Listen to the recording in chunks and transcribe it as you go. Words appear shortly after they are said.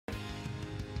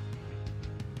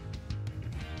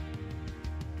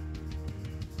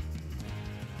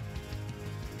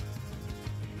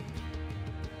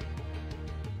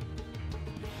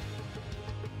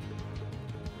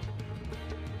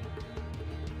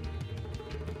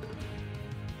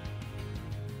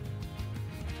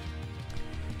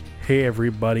Hey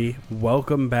everybody,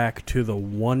 welcome back to the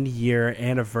 1-year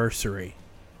anniversary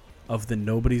of the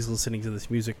Nobody's Listening to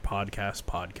This Music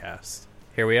podcast.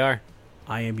 Here we are.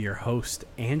 I am your host,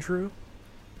 Andrew.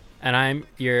 And I'm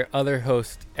your other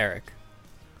host, Eric.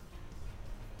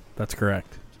 That's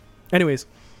correct. Anyways,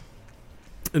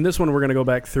 in this one we're going to go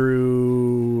back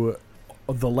through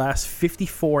the last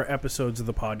 54 episodes of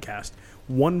the podcast,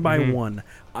 one by one,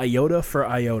 iota for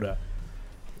iota.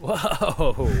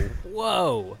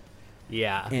 Whoa.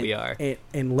 Yeah, we are.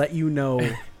 And let you know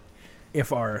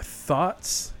if our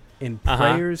thoughts and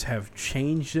prayers have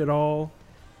changed at all.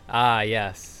 Ah,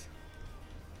 yes.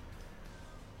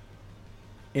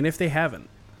 And if they haven't.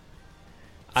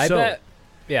 I bet.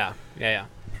 Yeah.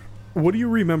 What do you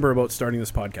remember about starting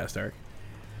this podcast, Eric?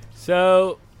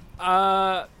 So,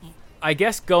 I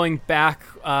guess going back,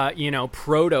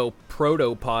 proto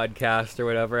podcast or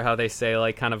whatever, how they say,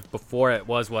 like, kind of before it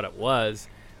was what it was.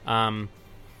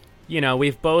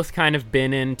 We've both kind of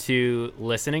been into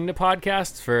listening to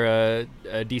podcasts for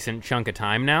a decent chunk of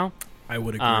time now. I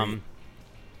would agree.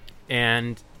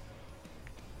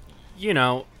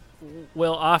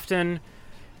 We'll often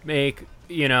make,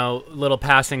 little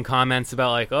passing comments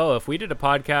about like, oh, if we did a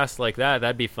podcast like that,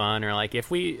 that'd be fun. Or like,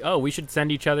 we should send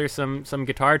each other some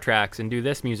guitar tracks and do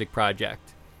this music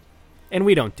project. And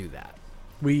we don't do that.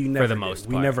 We never for the most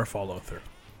part. We never follow through.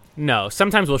 No,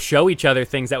 sometimes we'll show each other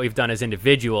things that we've done as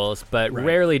individuals, but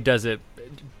rarely does it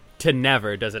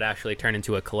actually turn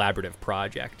into a collaborative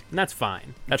project. And that's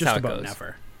fine. That's just how it about goes.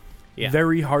 Never. Yeah.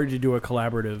 Very hard to do a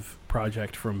collaborative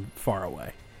project from far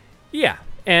away. Yeah,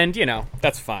 and,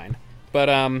 that's fine.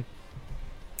 But,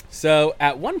 so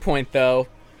at one point, though,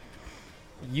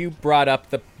 you brought up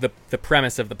the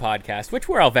premise of the podcast, which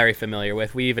we're all very familiar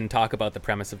with. We even talk about the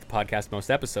premise of the podcast most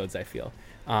episodes, I feel.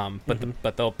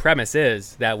 But the premise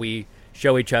is that we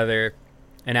show each other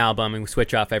an album and we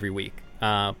switch off every week.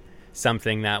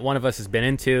 Something that one of us has been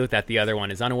into that the other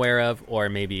one is unaware of, or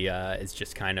maybe it's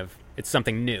just it's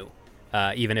something new.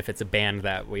 Even if it's a band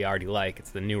that we already like,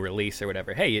 it's the new release or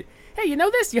whatever. Hey, you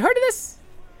know this? You heard of this?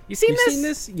 You seen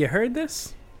this? You heard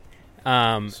this?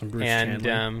 Some Bruce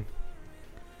Chandler.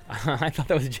 I thought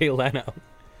that was Jay Leno.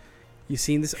 You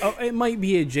seen this? Oh, it might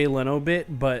be a Jay Leno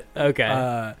bit, but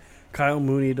okay. Kyle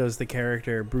Mooney does the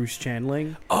character Bruce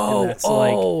Chandling.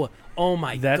 Oh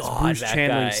my god, that's Bruce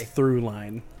Chandling's guy. through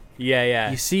line.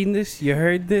 Yeah. You seen this? You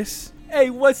heard this? Hey,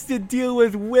 what's the deal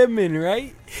with women,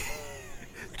 right?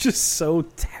 Just so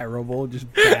terrible,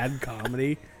 just bad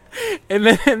comedy. and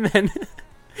then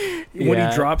when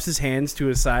he drops his hands to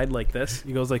his side like this,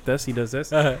 he goes like this. He does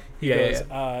this.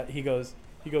 He goes.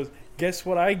 Guess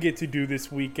what I get to do this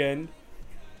weekend?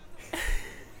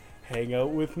 Hang out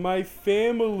with my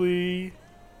family.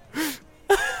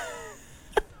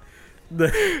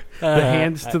 the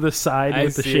hands to the side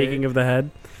with the shaking of the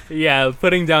head. Yeah,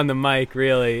 putting down the mic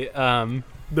really.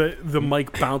 The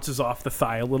mic bounces off the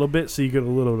thigh a little bit, so you get a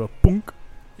little bit of punk.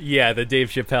 Yeah, the Dave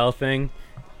Chappelle thing.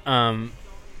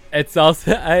 It's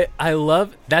also I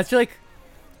love that's like,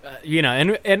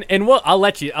 and I'll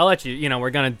let you. We're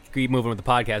gonna keep moving with the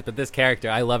podcast, but this character,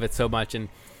 I love it so much, and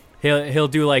he'll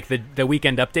do like the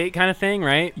weekend update kind of thing,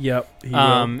 right? Yep.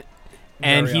 And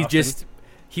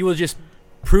he will just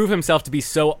prove himself to be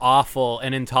so awful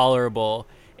and intolerable,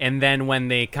 and then when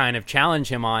they kind of challenge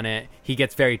him on it, he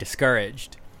gets very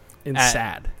discouraged and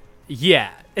sad.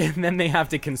 Yeah, and then they have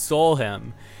to console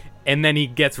him, and then he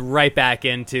gets right back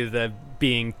into the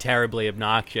being terribly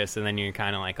obnoxious, and then you're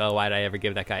kind of like, oh, why did I ever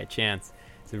give that guy a chance?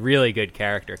 It's a really good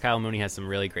character. Kyle Mooney has some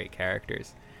really great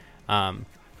characters.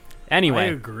 Anyway. I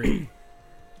agree.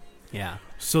 Yeah.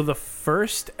 So the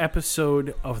first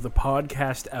episode of the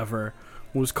podcast ever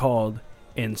was called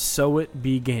And So It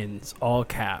Begins, all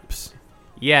caps.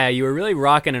 Yeah, you were really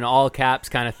rocking an all caps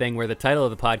kind of thing where the title of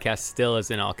the podcast still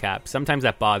is in all caps. Sometimes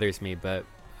that bothers me, but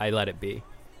I let it be.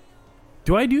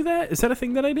 Do I do that? Is that a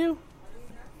thing that I do?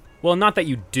 Well, not that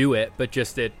you do it, but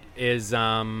just it is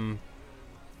objectively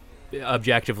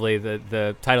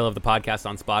the title of the podcast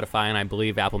on Spotify, and I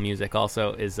believe Apple Music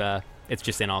also is it's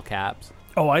just in all caps.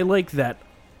 Oh, I like that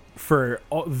for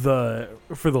the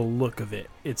look of it.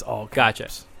 It's all caps. Gotcha.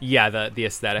 Yeah, the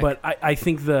aesthetic. But I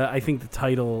think the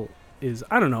title is,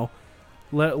 I don't know.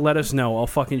 Let us know. I'll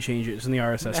fucking change it. It's in the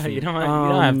RSS feed. You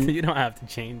don't have to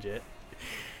change it.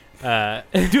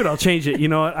 Dude, I'll change it. You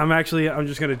know what? I'm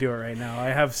just gonna do it right now. I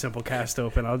have Simplecast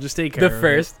open. I'll just take care of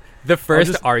it. The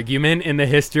first argument in the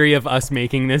history of us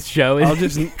making this show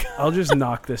is I'll just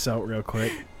knock this out real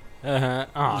quick.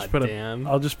 Oh, damn.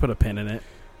 I'll just put a pin in it.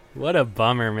 What a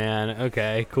bummer, man.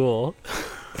 Okay, cool.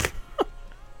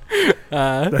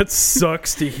 That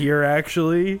sucks to hear,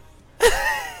 actually.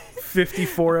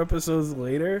 54 episodes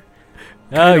later.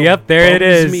 Oh, yep, there it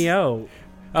is. Me out.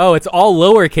 Oh, it's all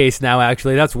lowercase now,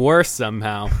 actually. That's worse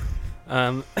somehow.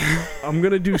 I'm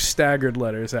going to do staggered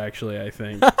letters, actually, I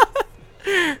think.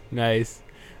 Nice.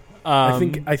 I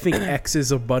think X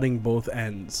is abutting both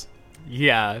ends.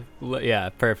 Yeah,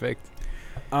 perfect.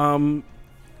 So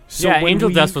Angel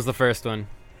Dust was the first one.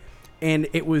 And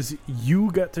it was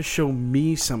you got to show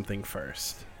me something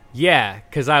first. Yeah,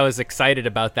 because I was excited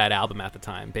about that album at the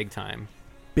time. Big time.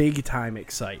 Big time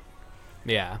excite.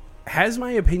 Yeah. Has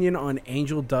my opinion on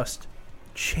Angel Dust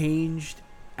changed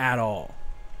at all?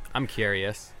 I'm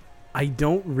curious. I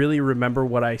don't really remember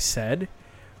what I said,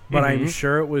 but I'm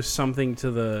sure it was something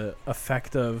to the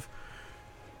effect of,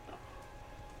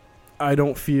 I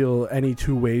don't feel any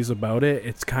two ways about it.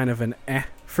 It's kind of an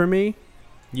for me.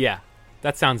 Yeah,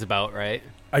 that sounds about right.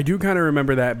 I do kind of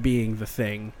remember that being the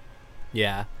thing.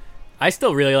 Yeah. I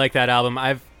still really like that album.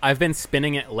 I've been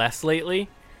spinning it less lately.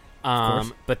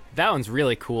 But that one's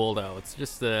really cool though. It's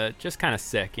just kind of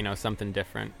sick, something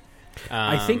different.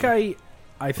 I think I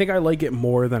like it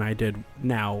more than I did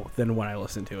now than when I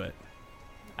listened to it.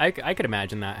 I could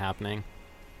imagine that happening.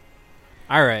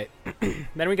 All right.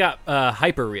 Then we got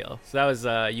Hyperreal. So that was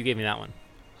you gave me that one.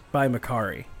 By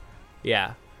Makari.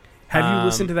 Yeah. Have you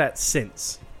listened to that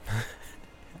since?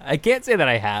 I can't say that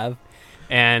I have.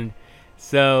 And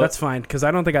so that's fine, because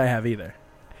I don't think I have either.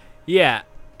 Yeah.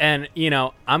 And,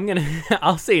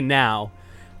 I'll say now,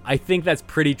 I think that's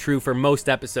pretty true for most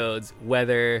episodes,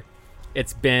 whether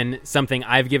it's been something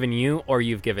I've given you or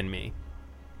you've given me.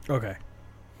 Okay.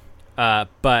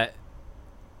 But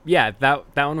yeah, that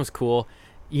one was cool.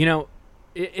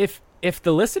 If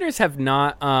the listeners have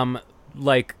not,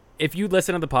 if you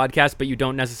listen to the podcast but you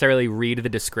don't necessarily read the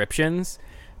descriptions,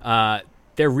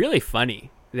 they're really funny.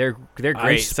 They're great.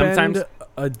 I spend sometimes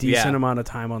a decent amount of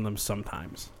time on them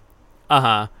sometimes.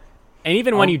 And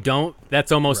even when you don't,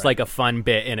 that's almost like a fun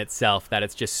bit in itself, that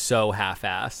it's just so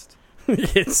half-assed.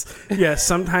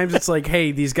 Sometimes it's like,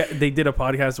 hey, these guys, they did a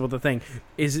podcast with the thing.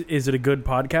 Is it a good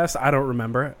podcast? I don't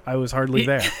remember. I was hardly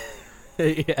there.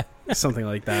 Yeah. Something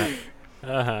like that.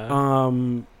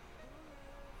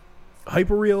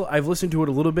 Hyperreal, I've listened to it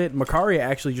a little bit. Makari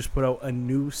actually just put out a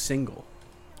new single.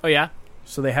 Oh, yeah?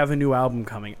 So they have a new album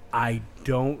coming. I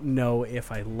don't know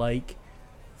if I like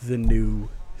the new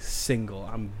single.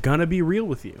 I'm gonna be real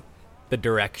with you. The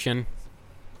direction?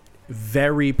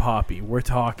 Very poppy. We're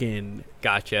talking...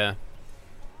 Gotcha.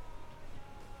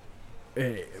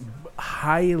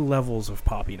 High levels of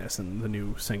poppiness in the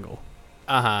new single.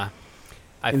 I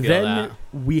feel then that.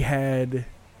 We had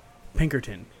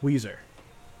Pinkerton, Weezer.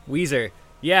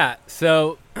 Yeah,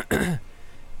 so...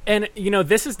 And,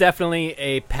 this is definitely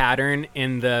a pattern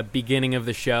in the beginning of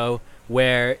the show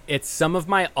where it's some of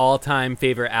my all-time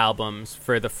favorite albums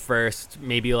for the first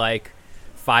maybe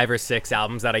 5 or 6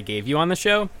 albums that I gave you on the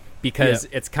show, because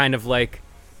it's kind of like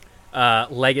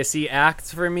legacy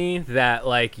acts for me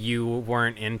that you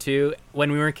weren't into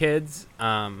when we were kids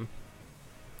or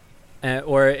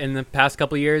in the past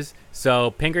couple years. So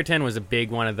Pinkerton was a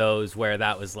big one of those where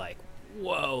that was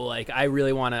whoa, I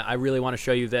really want to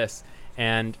show you this.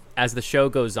 And as the show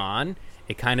goes on,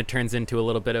 it kind of turns into a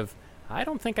little bit of, I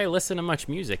don't think I listen to much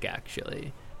music,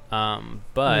 actually.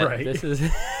 But this is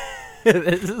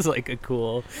this is a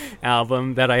cool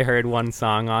album that I heard one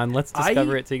song on. Let's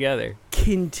discover it together.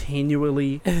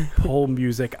 Continually pull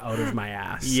music out of my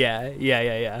ass.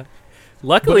 Yeah.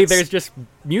 Luckily, there's just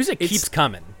music keeps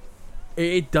coming.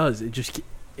 It does.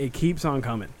 It keeps on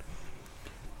coming.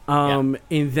 And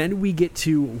then we get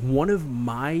to one of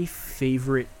my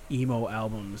favorite emo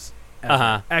albums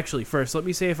ever. Actually, first, let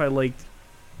me say if I like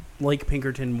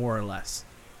Pinkerton more or less.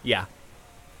 Yeah.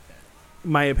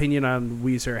 My opinion on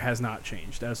Weezer has not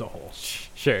changed as a whole.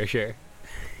 Sure.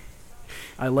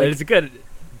 But it's a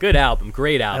good album,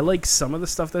 great album. I like some of the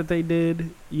stuff that they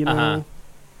did, The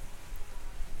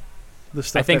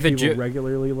stuff I think that people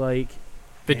regularly like.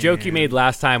 The joke you made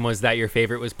last time was that your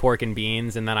favorite was Pork and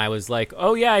Beans, and then I was like,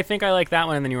 oh yeah, I think I like that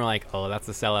one, and then you were like, oh, that's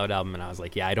the Sellout album, and I was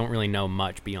like, yeah, I don't really know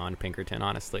much beyond Pinkerton,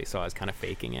 honestly, so I was kind of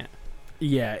faking it.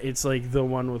 Yeah, it's the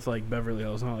one with Beverly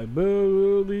Hills, not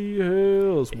Beverly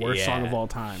Hills, worst song of all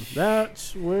time.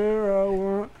 That's where I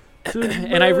want to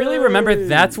And I really remember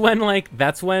that's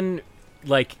when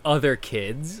other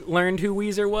kids learned who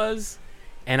Weezer was,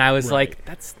 and I was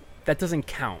that doesn't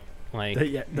count.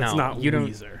 That's not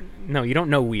Weezer. No, you don't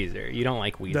know Weezer. You don't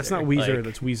like Weezer. That's not Weezer.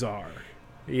 That's Weezer.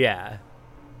 Yeah,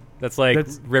 that's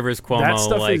Rivers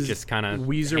Cuomo, just kind of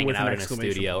Weezer hanging with out an in a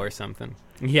exclamation studio point. or something.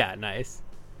 Yeah, nice.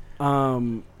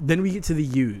 Then we get to the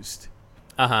Used.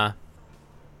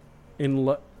 In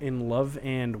Love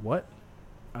and what?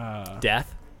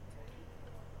 Death.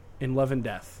 In Love and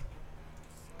Death.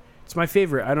 It's my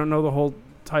favorite. I don't know the whole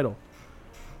title.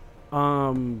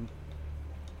 In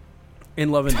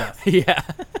Love and Death. Yeah.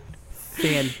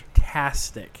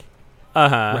 Fantastic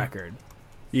record.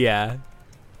 Yeah.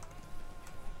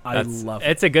 I love it.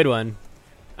 It's a good one.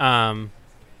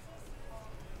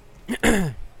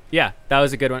 Yeah, that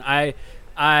was a good one. I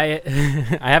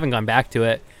I haven't gone back to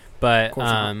it, but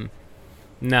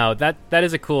no, that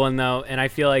is a cool one though, and I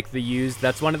feel like the Used,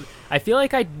 that's one of the, I feel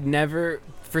like I never,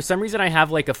 for some reason I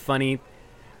have like a funny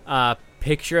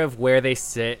picture of where they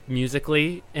sit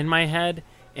musically in my head,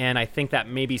 and I think that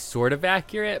may be sort of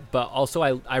accurate, but also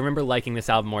I remember liking this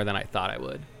album more than I thought I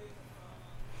would.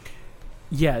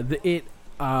 Yeah, it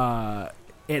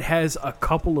has a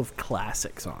couple of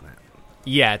classics on it.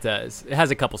 Yeah, it does. It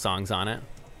has a couple songs on it.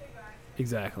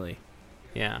 Exactly.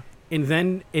 Yeah. And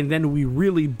then we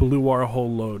really blew our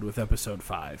whole load with episode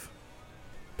 5.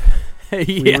 Yeah.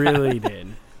 We really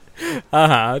did.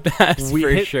 That's We for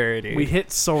hit, sure, dude. We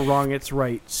hit So Wrong It's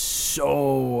Right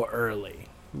so early.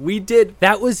 We did.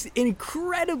 That was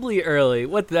incredibly early.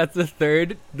 What? That's the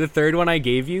third one I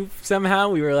gave you somehow.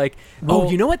 We were like, oh,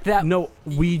 you know what? That No,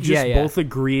 we just Yeah. both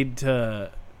agreed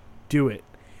to do it.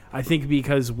 I think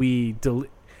because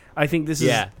I think this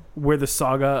is where the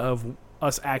saga of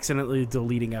us accidentally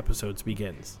deleting episodes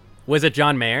begins. Was it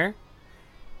John Mayer?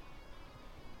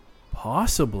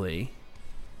 Possibly.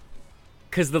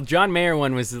 Because the John Mayer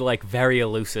one was like very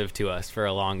elusive to us for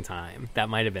a long time. That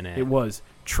might have been it. It was.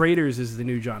 Traders is the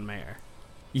new John Mayer.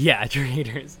 Yeah,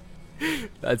 Traders.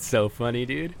 That's so funny,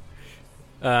 dude.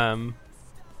 There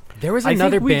was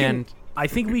another band. I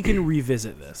think we can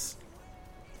revisit this.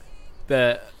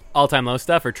 The All Time Low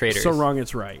stuff or Traders? So Wrong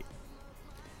It's Right.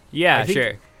 Yeah, I think,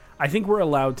 sure. I think we're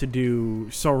allowed to do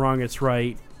So Wrong It's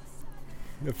Right.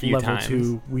 A few Level times.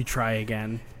 2, We Try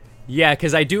Again. Yeah,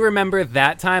 because I do remember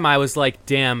that time I was like,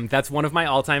 damn, that's one of my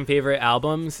all-time favorite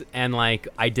albums, and like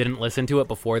I didn't listen to it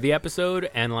before the episode,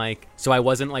 and like so I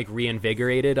wasn't like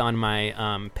reinvigorated on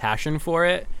my passion for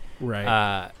it.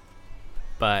 Right.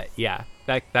 But yeah,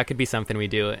 that could be something we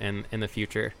do in the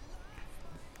future.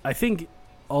 I think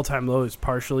All Time Low is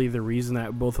partially the reason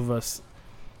that both of us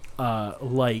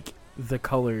like the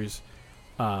colors,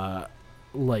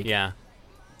 like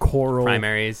coral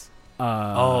primaries.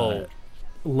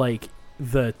 Like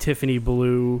the Tiffany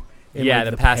blue and yeah, like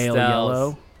the the pastels. pale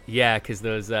yellow. Yeah, because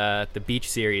those the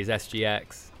Beach series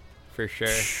SGX for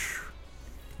sure.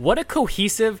 What a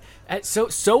cohesive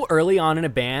so early on in a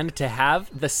band to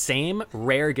have the same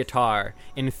rare guitar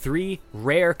in 3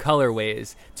 rare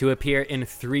colorways to appear in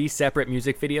 3 separate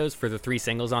music videos for the 3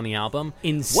 singles on the album.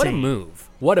 Insane.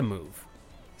 What a move.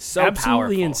 So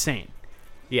Absolutely powerful. insane.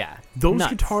 Yeah. Those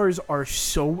nuts. guitars are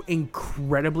so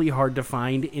incredibly hard to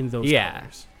find in those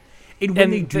colors. And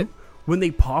when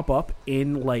they pop up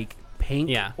in like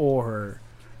pink or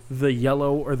the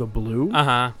yellow or the blue,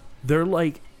 they're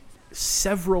like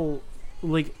several,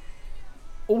 like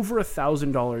over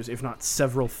 $1,000, if not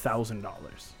several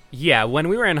 $1,000. Yeah, when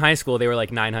we were in high school, they were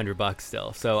like $900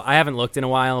 still. So I haven't looked in a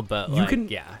while, but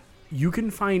you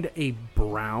can find a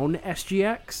brown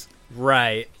SGX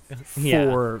right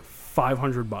for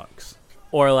 $500,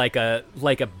 or like a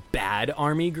bad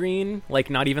army green, like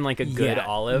not even like a good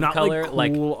olive not color,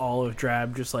 like cool olive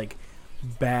drab, just like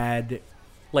bad,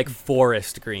 like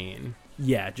forest green.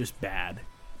 Yeah, just bad.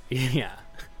 Yeah.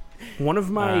 One of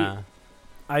my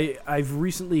I've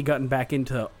recently gotten back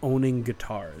into owning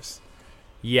guitars.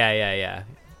 Yeah.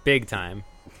 Big time.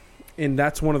 And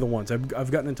that's one of the ones. I've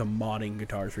gotten into modding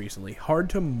guitars recently. Hard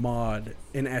to mod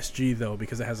an SG though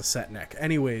because it has a set neck.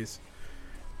 Anyways,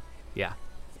 yeah.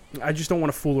 I just don't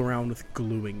want to fool around with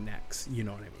gluing necks, you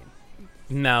know what I mean?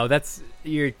 No, that's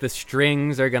the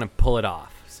strings are going to pull it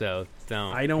off. So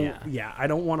don't. I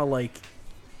don't want to like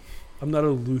I'm not a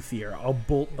luthier. I'll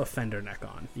bolt a fender neck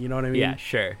on. You know what I mean? Yeah,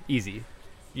 sure. Easy.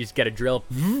 You just got to drill,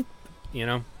 you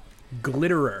know?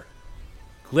 Glitterer,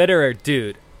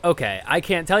 dude. Okay, I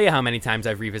can't tell you how many times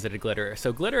I've revisited Glitterer.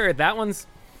 So Glitterer,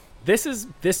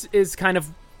 this is kind of,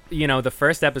 you know, the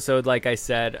first episode, like I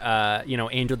said, you know,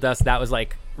 Angel Dust, that was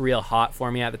like real hot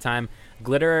for me at the time.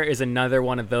 Glitterer is another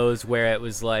one of those where it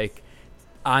was like,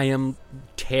 I am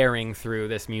tearing through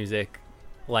this music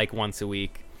like once a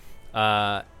week.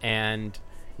 And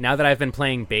now that I've been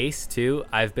playing bass too,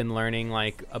 I've been learning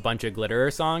like a bunch of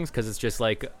Glitterer songs because it's just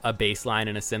like a bass line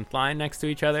and a synth line next to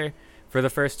each other for the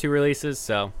first 2 releases.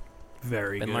 So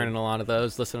very been good. learning a lot of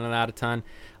those, listening to that a ton.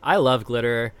 I love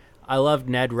Glitterer. I love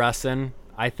Ned Russin.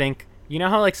 I think, you know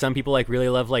how like some people like really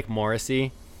love like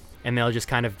Morrissey and they'll just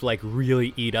kind of like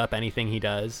really eat up anything he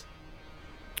does?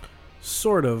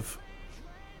 Sort of.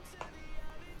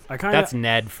 That's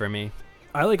Ned for me.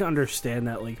 I like understand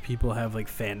that like people have like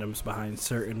fandoms behind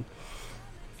certain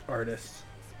artists.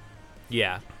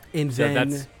 Yeah. And So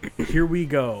then here we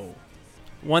go.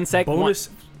 Bonus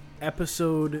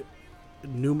episode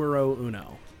numero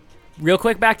uno. Real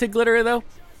quick, back to Glitterer though.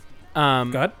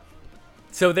 Go ahead.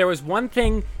 So there was one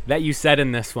thing that you said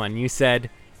in this one. You said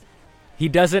he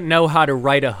doesn't know how to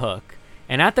write a hook.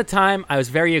 And at the time, I was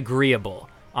very agreeable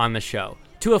on the show.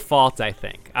 To a fault, I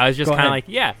think. I was just kind of like,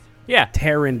 yeah.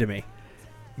 Tear into me.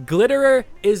 Glitterer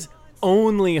is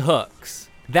only hooks.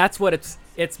 That's what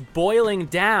it's boiling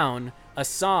down a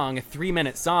song, a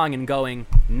 3-minute song, and going,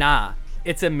 nah.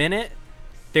 It's a minute.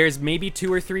 There's maybe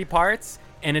 2 or 3 parts,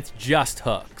 and it's just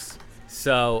hooks.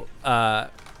 So,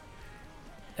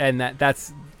 and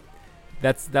that's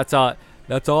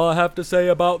all I have to say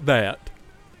about that.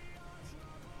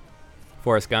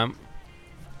 Forrest Gump.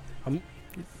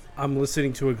 I'm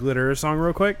listening to a Glitterer song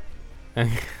real quick.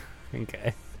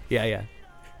 Okay. Yeah.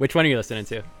 Which one are you listening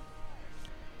to?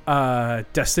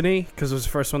 Destiny, because it was the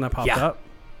first one that popped up.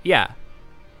 Yeah.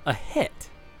 A hit.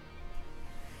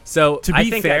 So to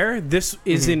be fair, this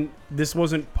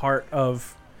wasn't part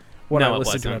of what I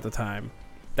listened to at the time.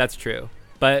 That's true.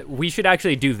 But we should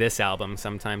actually do this album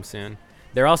sometime soon.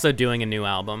 They're also doing a new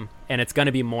album, and it's going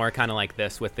to be more kind of like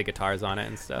this with the guitars on it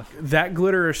and stuff. That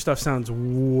Glitterer stuff sounds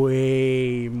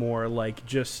way more like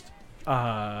just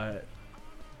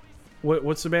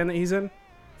what's the band that he's in?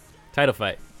 Title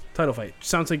Fight. Title Fight.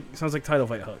 Sounds like Title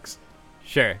Fight hooks.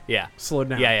 Sure, yeah. Slowed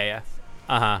down. Yeah.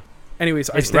 Uh-huh. Anyways,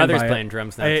 his brother's playing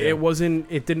drums now too.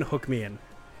 It didn't hook me in.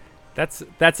 That's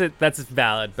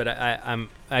valid, but I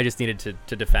just needed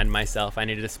to defend myself. I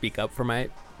needed to speak up for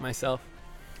myself.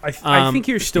 I think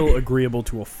you're still agreeable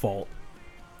to a fault.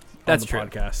 That's on the true.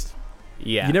 Podcast.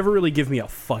 Yeah. You never really give me a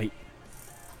fight.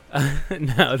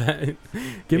 No,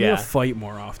 give me a fight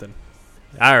more often.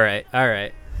 All right.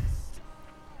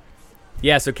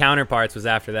 Yeah, so Counterparts was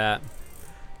after that.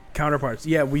 Counterparts.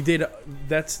 Yeah, we did.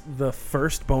 That's the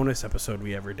first bonus episode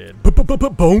we ever did.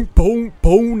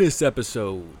 Bonus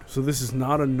episode. So this is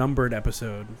not a numbered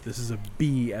episode. This is a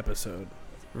B episode.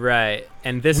 Right.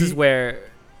 And this is where,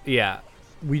 yeah.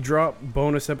 We drop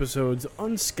bonus episodes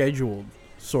unscheduled,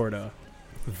 sort of.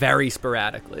 Very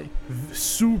sporadically.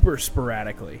 Super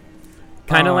sporadically.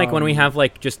 Kind of like when we have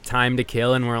like just time to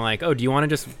kill and we're like, oh, do you want to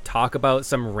just talk about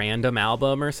some random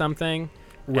album or something?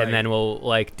 Right. And then we'll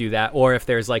like do that. Or if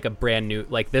there's like a brand new,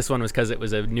 like this one was because it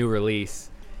was a new release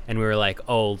and we were like,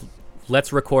 oh,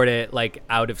 let's record it like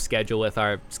out of schedule with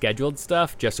our scheduled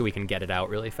stuff just so we can get it out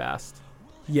really fast.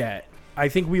 Yeah. I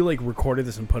think we like recorded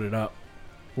this and put it up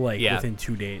like within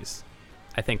 2 days.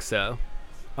 I think so.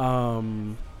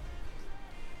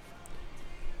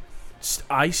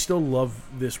 I still love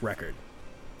this record.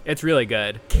 It's really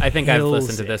good. I think I've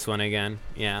listened to this one again.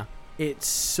 Yeah. It's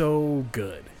so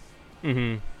good.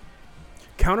 Mm-hmm.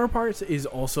 Counterparts is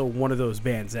also one of those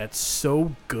bands that's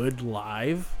so good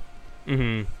live.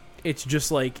 Mm-hmm. It's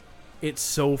just like, it's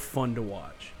so fun to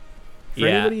watch. For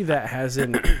anybody that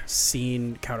hasn't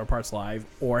seen Counterparts live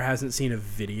or hasn't seen a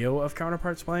video of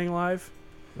Counterparts playing live,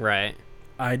 right?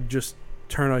 I'd just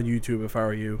turn on YouTube if I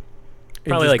were you.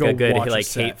 Probably like a good like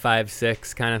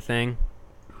 856 kind of thing.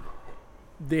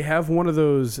 They have one of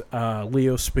those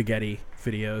Leo Spaghetti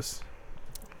videos.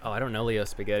 Oh, I don't know Leo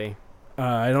Spaghetti.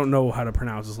 I don't know how to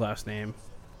pronounce his last name.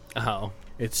 Oh.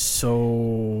 It's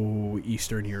so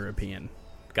Eastern European.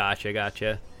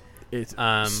 Gotcha. It's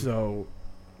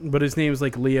but his name's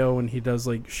like Leo, and he does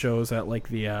like shows at like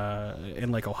the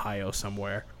in like Ohio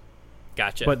somewhere.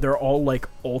 Gotcha. But they're all like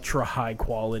ultra high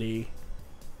quality.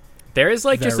 There is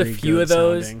like just a few of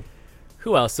those. Sounding.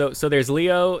 Who else? So there's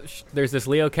Leo. There's this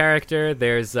Leo character.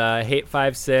 There's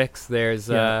Hate56.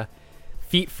 There's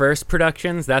Feet First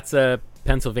Productions. That's a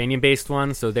Pennsylvania-based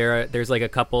one. So there's like a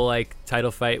couple like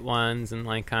Title Fight ones and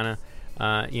like kind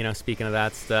of speaking of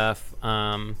that stuff.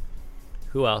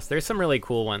 Who else? There's some really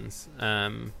cool ones.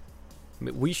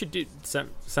 We should do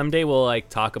someday. We'll like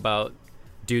talk about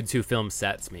dudes who film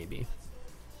sets, maybe.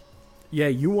 Yeah,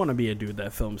 you want to be a dude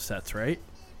that films sets, right?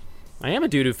 I am a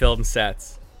dude who films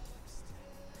sets.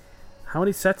 How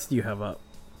many sets do you have up?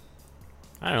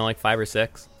 I don't know, like 5 or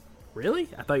 6. Really?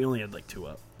 I thought you only had like 2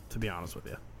 up, to be honest with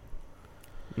you.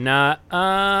 Nah,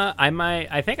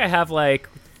 I think I have like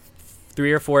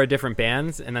 3 or 4 different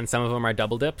bands, and then some of them are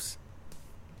double dips.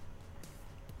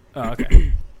 Oh,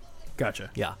 okay.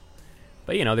 Gotcha. Yeah.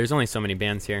 But, there's only so many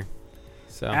bands here.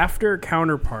 So after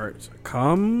Counterparts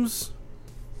comes...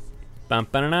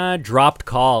 Dropped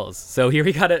Calls. So here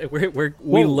we got it. We were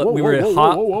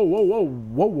hot.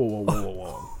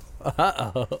 Whoa.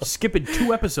 Uh-oh. Skipping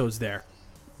 2 episodes there,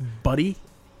 buddy.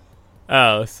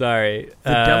 Oh, sorry. The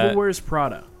Devil Wears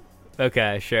Prada.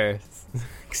 Okay, sure.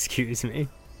 Excuse me.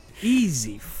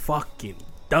 Easy fucking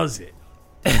does it.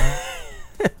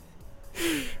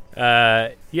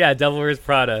 Yeah, Devil Wears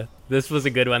Prada. This was a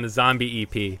good one. The Zombie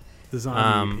EP. The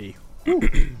Zombie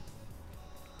EP.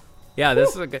 Yeah,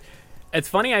 this is a good. It's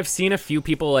funny. I've seen a few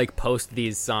people like post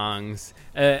these songs.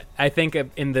 I think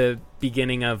in the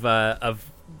beginning of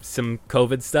some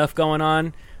COVID stuff going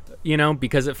on, you know,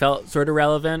 because it felt sort of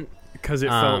relevant. Because it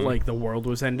felt like the world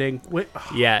was ending.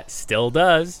 Yeah, still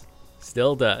does.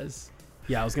 Still does.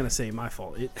 Yeah, I was going to say my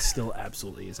fault. It still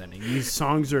absolutely is ending. These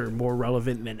songs are more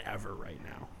relevant than ever right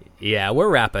now. Yeah, we're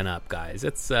wrapping up, guys.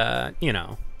 It's you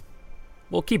know,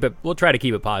 we'll try to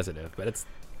keep it positive, but it's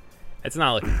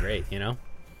not looking great, you know.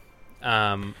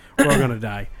 We're all going to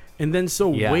die. And then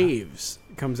Yeah. Waves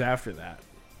comes after that.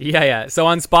 Yeah. So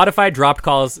on Spotify, Dropped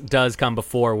Calls does come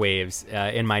before Waves.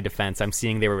 In my defense, I'm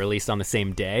seeing they were released on the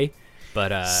same day,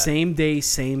 but Same day,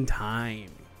 same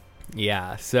time.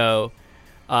 yeah. So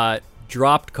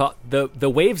Dropped Call the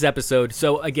Waves episode.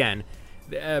 So again,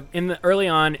 in the early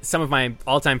on, some of my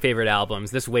all-time favorite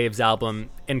albums. This Waves album,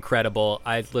 incredible.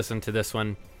 I listened to this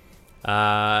one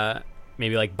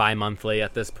maybe like bi-monthly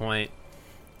at this point.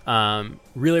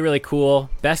 Really, really cool.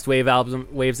 Best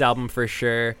Waves album for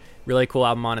sure. Really cool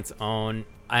album on its own.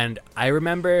 And I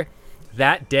remember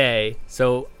that day.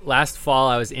 So last fall,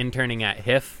 I was interning at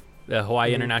HIF, the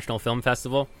Hawaii International Film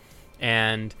Festival,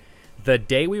 and the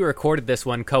day we recorded this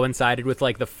one coincided with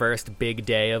like the first big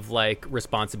day of like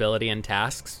responsibility and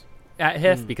tasks at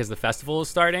HIF because the festival was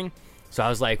starting. So I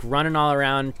was like running all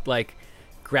around, like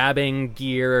grabbing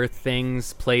gear,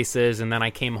 things, places, and then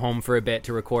I came home for a bit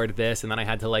to record this, and then I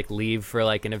had to like leave for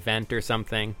like an event or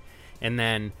something. And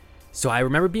then so I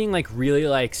remember being like really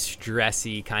like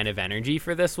stressy kind of energy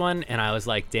for this one, and I was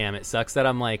like, damn, it sucks that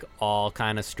I'm like all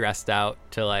kind of stressed out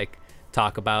to like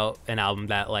talk about an album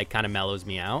that like kind of mellows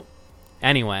me out.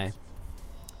 Anyway,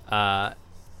 that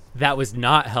was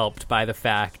not helped by the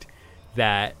fact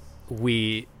that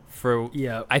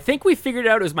I think we figured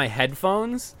out it was my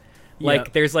headphones.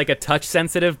 Like there's like a touch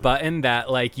sensitive button that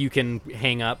like you can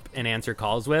hang up and answer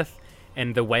calls with,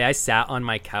 and the way I sat on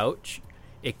my couch,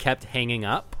 it kept hanging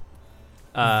up.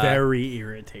 Very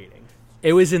irritating.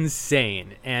 It was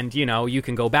insane. And you know, you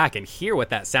can go back and hear what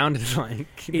that sounded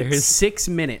like. It's 6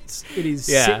 minutes. It is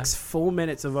 6 full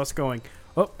minutes of us going,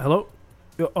 oh, hello.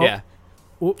 Oh, yeah.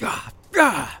 Oh.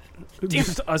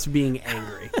 Just us being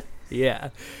angry. Yeah.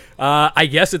 I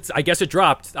guess it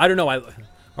dropped. I don't know.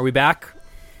 Are we back?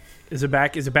 Is it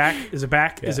back? Is it back? Is it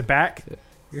back? Yeah. Is it back?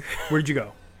 Where'd you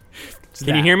go?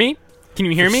 Can you hear me? Can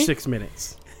you hear me? 6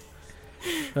 minutes.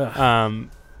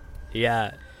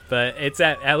 Yeah, but it's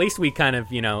at least we kind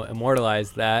of, you know,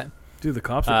 immortalized that. Dude, the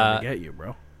cops are gonna get you,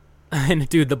 bro. And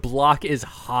dude, the block is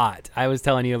hot. I was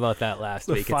telling you about that last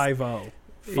The week. 5-0.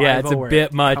 Yeah, it's a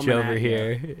bit much coming over at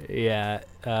here.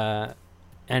 Yeah.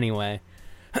 Anyway,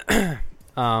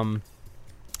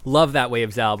 love that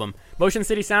Waves album. Motion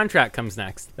City Soundtrack comes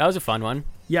next. That was a fun one.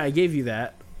 Yeah, I gave you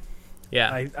that.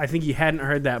 Yeah. I think you hadn't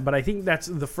heard that, but I think that's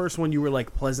the first one you were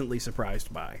like pleasantly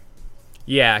surprised by.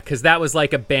 Yeah, because that was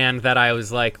like a band that I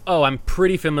was like, oh, I'm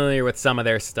pretty familiar with some of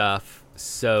their stuff.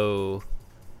 So,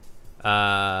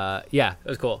 yeah, it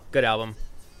was cool. Good album.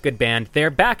 Good band. They're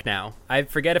back now. I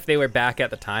forget if they were back at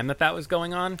the time that was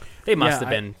going on. They must have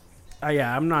been.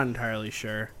 Yeah, I'm not entirely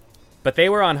sure. But they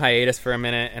were on hiatus for a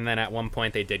minute, and then at one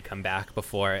point they did come back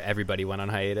before everybody went on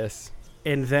hiatus.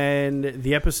 And then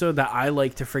the episode that I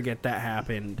like to forget that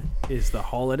happened is the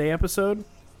holiday episode.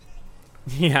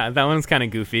 Yeah, that one's kind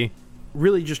of goofy.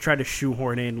 Really just try to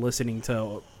shoehorn in listening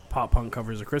to pop punk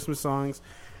covers of Christmas songs.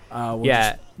 We'll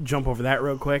Yeah. just jump over that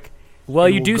real quick. Well,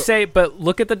 And you we'll do go- say, but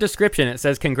look at the description. It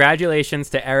says, congratulations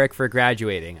to Eric for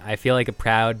graduating. I feel like a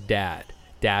proud dad.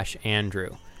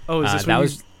 Andrew. Oh, is this that when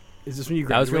was is this when you graduated?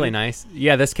 That was really nice.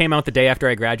 Yeah, this came out the day after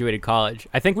I graduated college.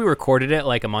 I think we recorded it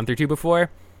like a month or two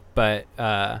before, but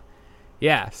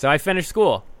yeah. So I finished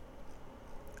school.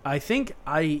 I think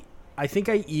I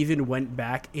even went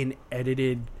back and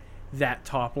edited that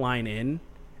top line in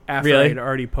after Really? I had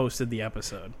already posted the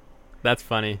episode. That's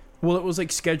funny. Well, it was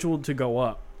like scheduled to go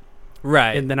up,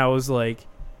 Right. and then I was like,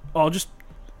 I'll just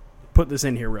put this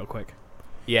in here real quick.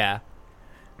 Yeah.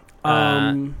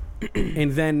 And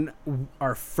then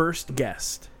our first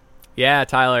guest. Yeah,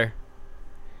 Tyler.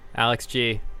 Alex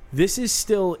G. This is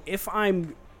still, if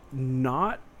I'm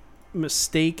not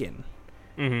mistaken,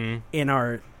 in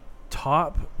our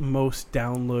top most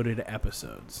downloaded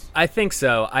episodes. I think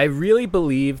so. I really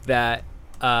believe that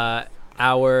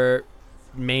our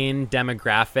main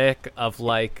demographic of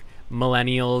like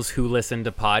millennials who listen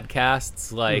to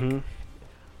podcasts, like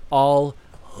all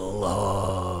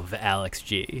love Alex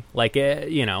G. Like,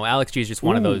 Alex G is just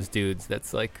one of those dudes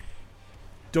that's like...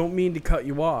 Don't mean to cut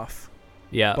you off.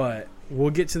 Yeah. But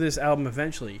we'll get to this album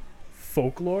eventually.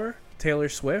 Folklore, Taylor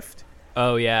Swift.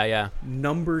 Oh, yeah.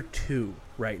 Number 2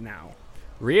 right now.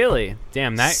 Really?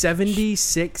 Damn, that...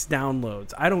 76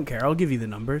 downloads. I don't care. I'll give you the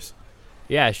numbers.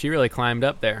 Yeah, she really climbed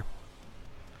up there.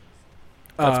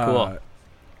 That's cool.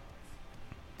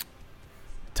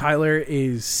 Tyler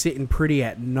is sitting pretty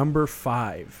at number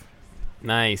 5.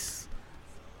 Nice.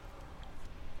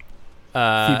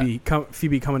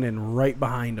 Phoebe coming in right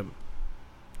behind him.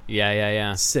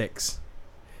 Yeah. 6.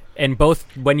 And both,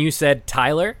 when you said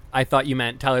Tyler, I thought you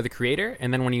meant Tyler the Creator.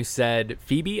 And then when you said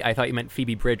Phoebe, I thought you meant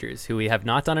Phoebe Bridgers, who we have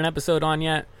not done an episode on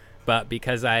yet. But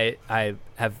because I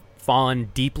have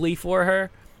fallen deeply for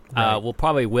her, right. We'll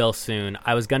probably will soon.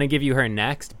 I was going to give you her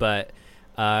next, but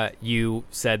you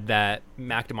said that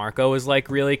Mac DeMarco was like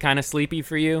really kind of sleepy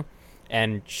for you.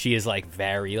 And she is like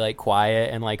very like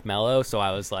quiet and like mellow. So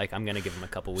I was like, I'm going to give him a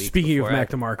couple weeks. Speaking of Mac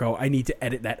DeMarco, I need to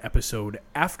edit that episode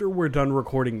after we're done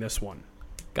recording this one.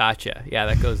 Gotcha. Yeah,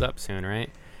 that goes up soon, right?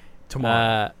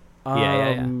 Tomorrow.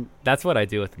 Yeah. That's what I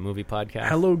do with the movie podcast.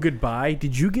 Hello, Goodbye.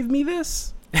 Did you give me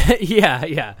this?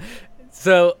 Yeah.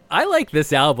 So I like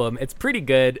this album. It's pretty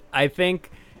good. I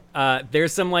think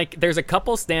there's a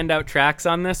couple standout tracks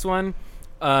on this one.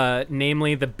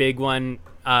 Namely the big one,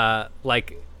 I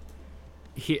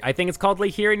think it's called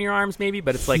like Here in Your Arms maybe,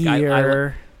 but it's like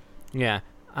Here.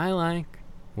 I like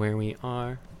where we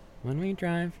are when we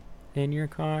drive in your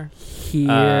car.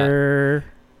 Here.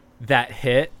 That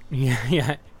hit.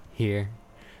 Yeah. Here.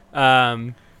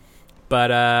 But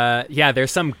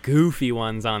there's some goofy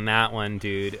ones on that one,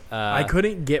 dude. I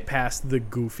couldn't get past the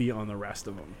goofy on the rest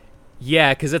of them.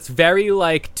 Yeah, because it's very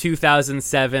like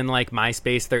 2007, like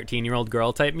MySpace 13-year-old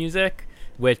girl type music,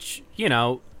 which,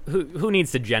 who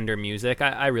needs to gender music?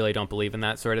 I really don't believe in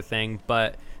that sort of thing.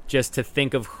 But just to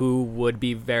think of who would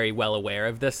be very well aware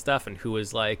of this stuff and who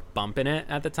was like bumping it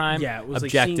at the time. Yeah, it was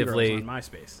objectively, like seeing girls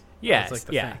on MySpace. Yes, That's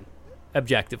like the thing.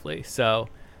 Objectively. So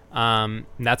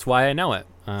that's why I know it.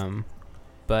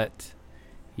 But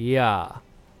yeah,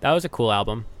 that was a cool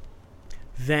album.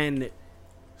 Then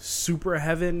Super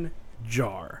Heaven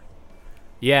Jar.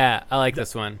 Yeah, I like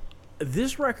this one.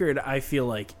 This record, I feel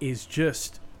like, is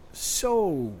just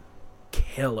so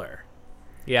killer.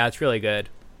 Yeah, it's really good.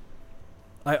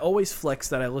 I always flex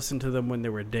that I listened to them when they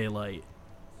were daylight.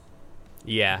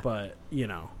 Yeah. But,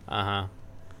 Uh-huh.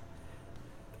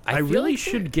 I really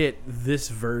should get this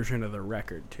version of the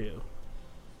record, too.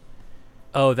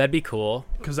 Oh, that'd be cool.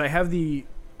 Because I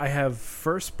have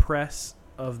first press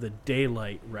of the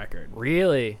Daylight record.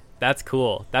 Really? That's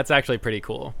cool. That's actually pretty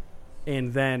cool.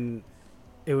 And then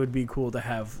it would be cool to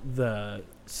have the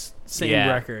same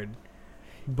record,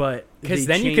 but because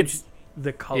then you could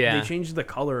the color. Yeah. They changed the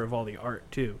color of all the art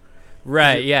too.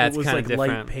 Right. Yeah. It was like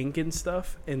different. Light pink and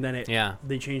stuff, and then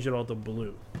they changed it all to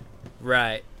blue.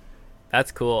 Right.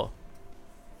 That's cool.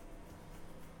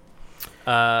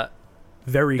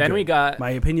 Very then good. We got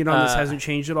my opinion on this hasn't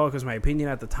changed at all because my opinion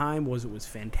at the time was it was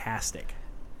fantastic.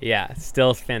 Yeah,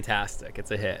 still fantastic.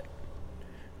 It's a hit.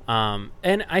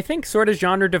 And I think sort of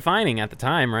genre defining at the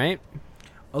time, right?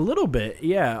 A little bit,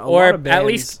 yeah. Or lot of bands at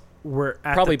least were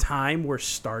at the time were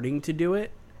starting to do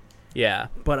it. Yeah.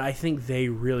 But I think they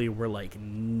really were like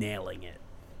nailing it.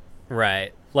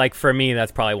 Right. Like for me,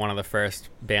 that's probably one of the first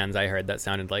bands I heard that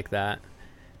sounded like that.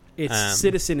 It's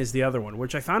Citizen is the other one,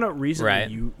 which I found out recently. Right.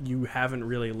 You haven't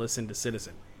really listened to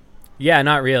Citizen. Yeah,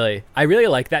 not really. I really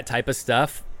like that type of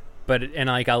stuff, and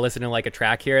like I'll listen to like a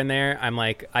track here and there. I'm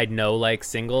like I know like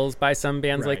singles by some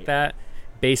bands like that.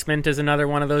 Basement is another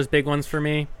one of those big ones for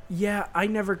me. Yeah, I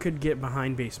never could get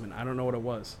behind Basement. I don't know what it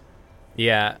was.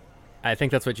 Yeah, I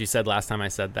think that's what you said last time I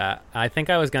said that. I think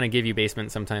I was going to give you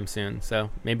Basement sometime soon, so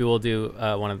maybe we'll do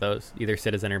one of those, either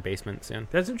Citizen or Basement soon.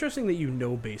 That's interesting that you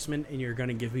know Basement and you're going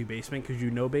to give me Basement because you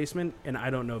know Basement and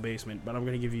I don't know Basement, but I'm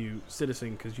going to give you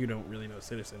Citizen because you don't really know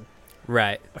Citizen.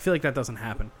 Right. I feel like that doesn't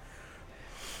happen.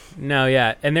 No,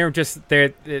 yeah, and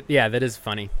that is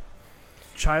funny.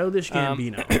 Childish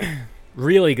Gambino.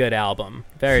 Really good album.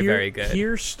 Very good.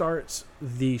 Here starts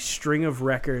the string of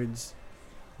records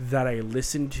that I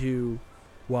listened to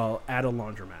while at a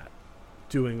laundromat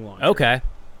doing laundry. Okay.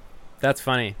 That's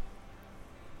funny.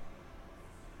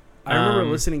 I remember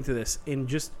listening to this and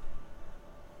just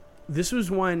this was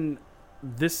when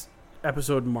this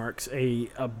episode marks a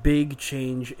big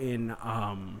change in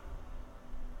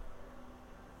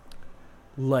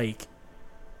like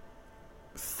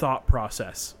thought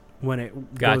process when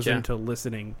it goes into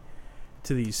listening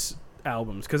to these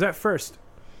albums, because at first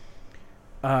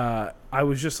I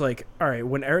was just like, all right,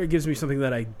 when Eric gives me something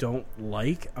that I don't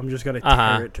like, I'm just gonna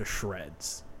tear it to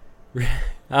shreds.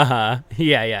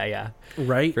 Yeah.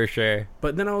 Right? For sure.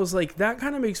 But then I was like, that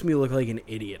kind of makes me look like an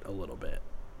idiot a little bit.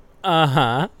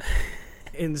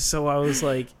 And so I was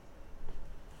like,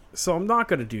 so I'm not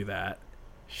gonna do that.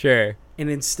 Sure. And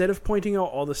instead of pointing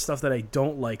out all the stuff that I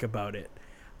don't like about it,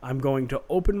 I'm going to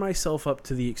open myself up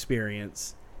to the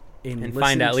experience and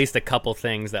find at least a couple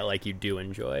things that like you do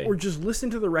enjoy, or just listen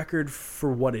to the record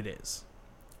for what it is.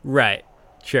 Right.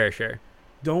 Sure.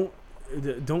 Don't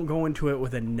go into it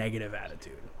with a negative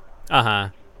attitude.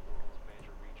 And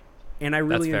I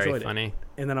really that's very enjoyed funny. it.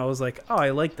 And then I was like, oh,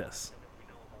 I like this.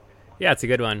 Yeah, it's a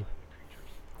good one.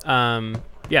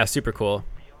 Yeah, super cool.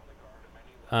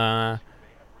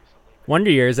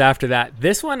 Wonder Years after that.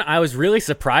 This one, I was really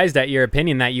surprised at your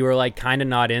opinion that you were like kind of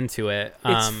not into it.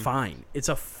 It's fine. It's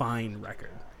a fine record.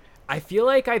 I feel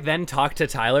like I then talked to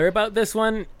Tyler about this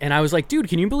one, and I was like, dude,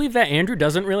 can you believe that Andrew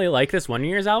doesn't really like this Wonder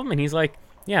Years album? And he's like,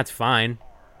 yeah, it's fine.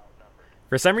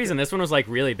 For some reason, this one was like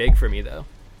really big for me, though.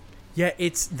 Yeah,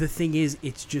 it's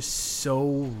just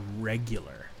so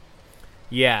regular.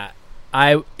 Yeah,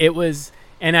 it was,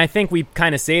 and I think we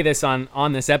kind of say this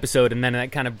on this episode, and then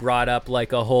that kind of brought up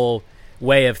like a whole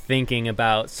way of thinking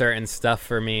about certain stuff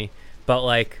for me. But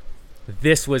like,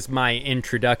 this was my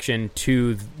introduction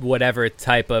to whatever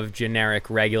type of generic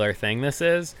regular thing this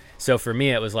is. So for me,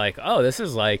 it was like, oh, this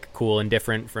is like cool and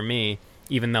different for me,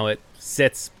 even though it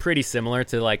sits pretty similar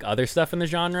to like other stuff in the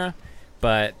genre.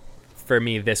 But for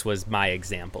me, this was my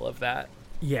example of that.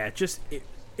 Yeah,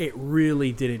 it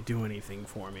really didn't do anything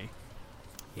for me.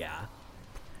 Yeah.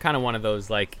 Kind of one of those,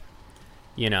 like,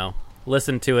 you know,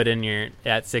 listen to it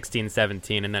at 16,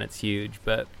 17, and then it's huge.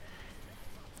 But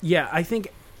yeah, I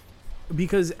think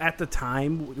because at the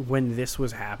time when this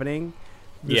was happening,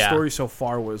 the Story So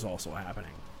Far was also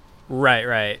happening.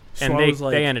 Right. So and I was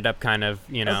like, they ended up kind of,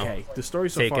 you know, okay, The Story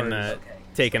So Far is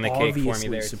taking the cake for me obviously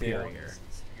there superior. too.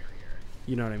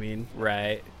 You know what I mean?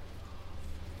 Right.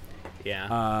 Yeah.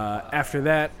 After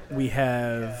that, we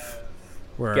have...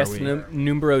 Where Guess are we?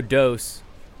 numero dos.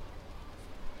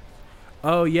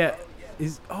 Oh, yeah.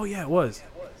 It was.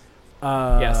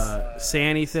 Yes. Say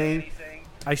Anything.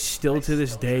 I still, to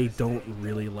this day, don't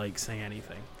really like Say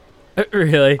Anything.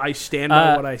 Really? I stand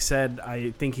by what I said.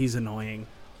 I think he's annoying.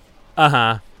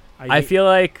 I feel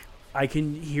like I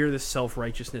can hear the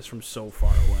self-righteousness from so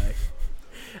far away.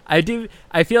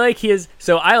 I feel like he is.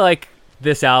 So I like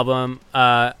this album.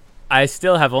 I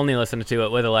still have only listened to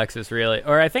it with Alexis, really.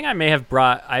 Or I think I may have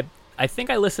brought... I think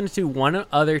I listened to one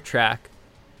other track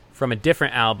from a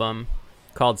different album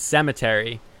called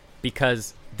Cemetery,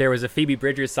 because there was a Phoebe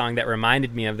Bridgers song that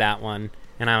reminded me of that one,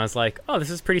 and I was like, oh, this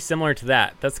is pretty similar to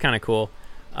that. That's kind of cool.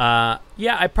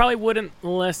 Yeah, I probably wouldn't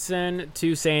listen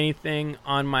to Say Anything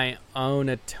on my own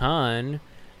a ton.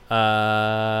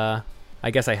 I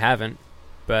guess I haven't,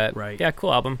 but right. Yeah,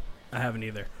 cool album. I haven't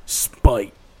either.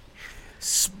 Spite.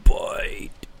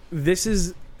 This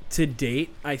is, to date,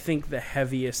 I think the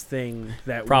heaviest thing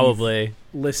that probably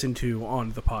we've listened to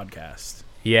on the podcast.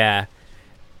 Yeah.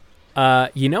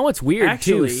 You know what's weird,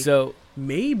 actually, too? So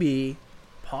maybe,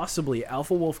 possibly,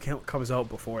 Alpha Wolf comes out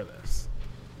before this.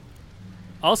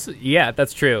 Also, yeah,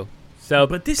 that's true. So,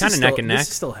 but this kind is of neck and neck. This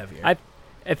is still heavier.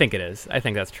 I think it is. I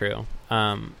think that's true.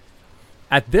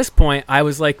 At this point, I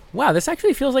was like, wow, this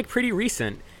actually feels like pretty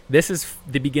recent. This is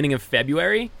the beginning of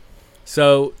February.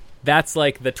 So that's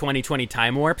like the 2020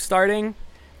 time warp starting,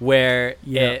 where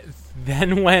it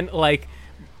then went like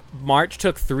March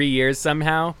took 3 years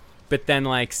somehow, but then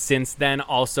like since then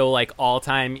also like all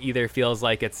time either feels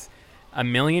like it's a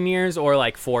million years or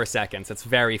like 4 seconds. It's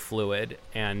very fluid,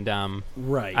 and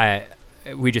right.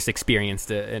 We just experienced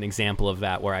an example of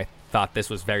that where I thought this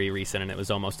was very recent and it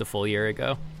was almost a full year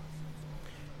ago.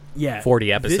 Yeah,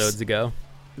 40 episodes ago.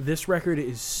 This record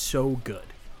is so good.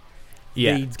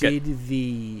 Yeah, they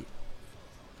did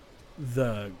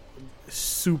the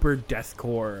super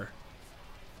deathcore,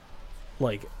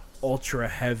 like ultra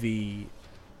heavy,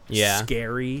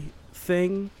 scary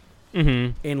thing,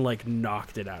 and like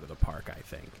knocked it out of the park. I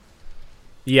think.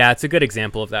 Yeah, it's a good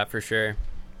example of that for sure.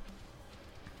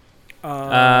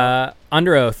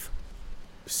 Under Oath.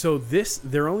 So this,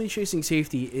 They're Only Chasing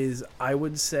Safety is, I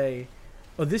would say,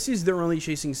 this is They're Only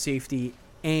Chasing Safety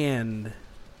and.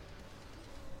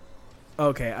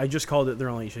 Okay, I just called it They're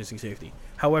Only Chasing Safety.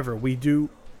 However, we do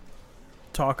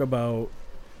talk about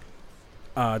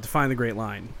Define the Great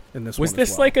Line in this one. Was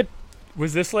this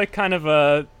like kind of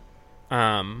a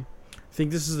I think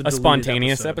this is a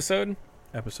spontaneous episode?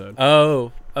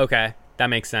 Oh, okay. That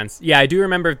makes sense. Yeah, I do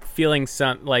remember feeling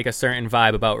some like a certain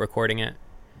vibe about recording it.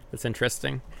 That's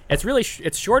interesting. It's really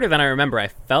it's shorter than I remember. I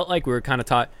felt like we were kind of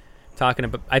talking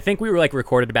about. I think we were like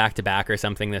recorded back to back or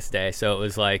something this day, so it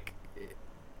was like.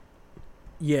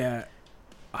 Yeah,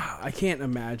 I can't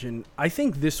imagine. I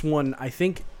think this Under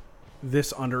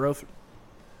Oath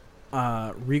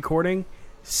recording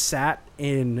sat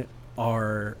in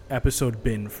our episode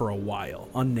bin for a while,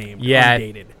 unnamed,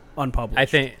 undated, unpublished. I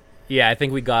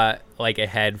think we got like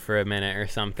ahead for a minute or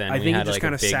something. I think it just like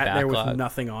kind of sat backlog. there with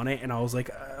nothing on it, and I was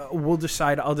like, I'll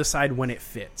decide when it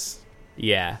fits.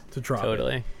 Yeah, to drop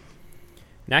totally. it.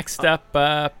 Next up,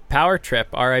 Power Trip,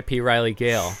 R.I.P. Riley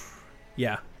Gale.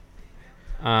 Yeah.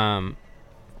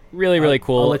 Really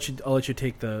cool. I'll let you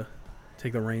take the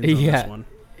reins on this one.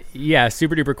 Yeah,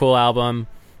 super duper cool album.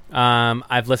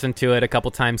 I've listened to it a couple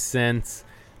times since.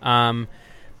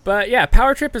 But yeah,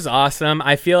 Power Trip is awesome.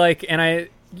 I feel like, and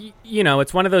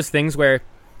it's one of those things where,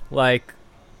 like,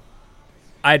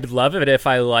 I'd love it if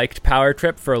I liked Power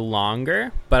Trip for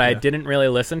longer, but I didn't really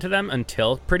listen to them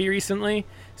until pretty recently.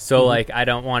 So like, I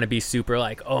don't want to be super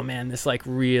like, oh man, this like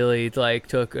really like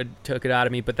took it out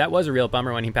of me. But that was a real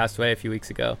bummer when he passed away a few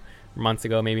weeks ago, months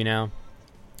ago maybe now.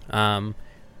 And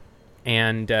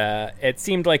it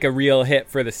seemed like a real hit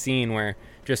for the scene where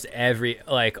just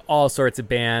all sorts of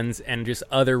bands and just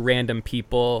other random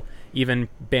people, even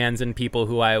bands and people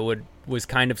who was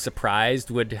kind of surprised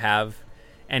would have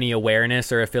any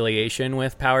awareness or affiliation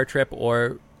with Power Trip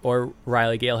or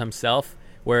Riley Gale himself,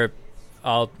 were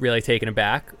all really taken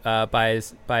aback by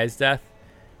his death.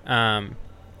 But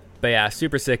yeah,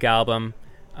 super sick album,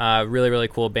 really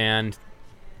cool band,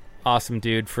 awesome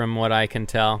dude from what I can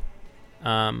tell.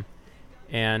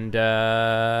 And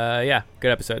yeah,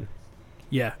 good episode.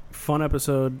 Yeah, fun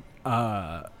episode.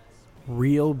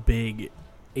 Real big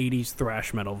 80s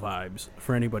thrash metal vibes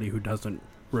for anybody who doesn't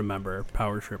remember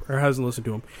Power Trip or hasn't listened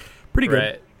to them. Pretty good.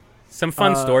 Right. Some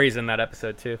fun stories in that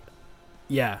episode too.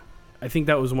 Yeah, I think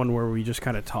that was one where we just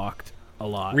kind of talked a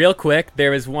lot. Real quick,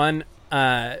 there was one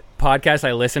podcast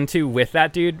I listened to with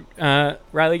that dude,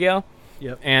 Riley Gale.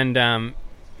 Yep. And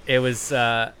it was,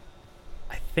 I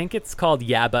think it's called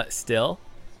Yeah But Still.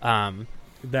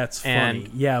 That's funny.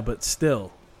 Yeah, but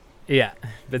still. Yeah,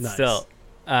 but nice. Still.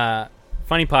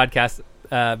 Funny podcast.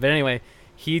 But anyway,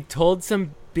 he told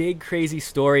some big crazy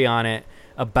story on it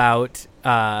about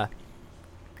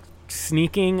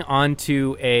sneaking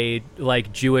onto a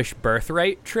like Jewish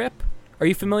birthright trip. Are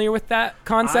you familiar with that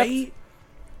concept?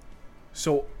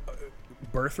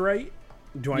 Birthright?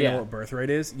 Do I know what birthright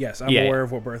is? Yes, I'm aware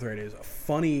of what birthright is.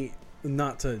 Funny,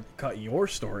 not to cut your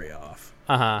story off.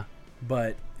 Uh-huh.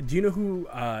 But do you know who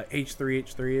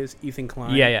H3H3 is? Ethan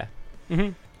Klein? Yeah.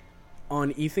 Mm-hmm.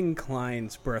 On Ethan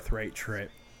Klein's birthright trip,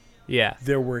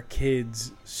 there were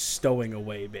kids stowing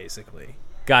away, basically.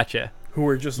 Gotcha. Who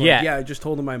were just like, I just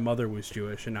told them my mother was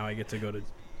Jewish, and now I get to go to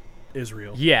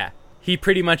Israel. Yeah. He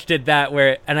pretty much did that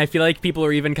and I feel like people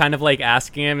were even kind of like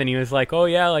asking him, and he was like, oh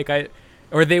yeah, like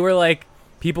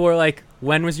people were like,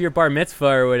 when was your bar mitzvah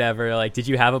or whatever? Like, did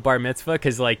you have a bar mitzvah?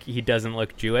 Because like he doesn't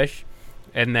look Jewish.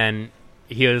 And then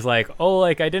he was like, oh,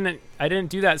 like I didn't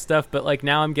do that stuff, but like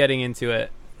now I'm getting into it.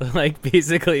 Like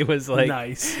basically it was like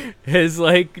nice. His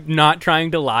like not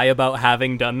trying to lie about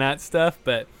having done that stuff,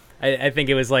 but I think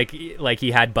it was like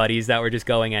he had buddies that were just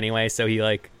going anyway, so he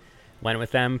like went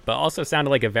with them, but also sounded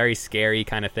like a very scary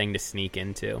kind of thing to sneak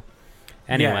into.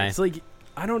 Anyway, yeah, it's like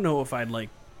I don't know if I'd like.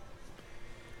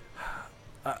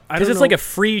 Because it's like a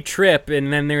free trip,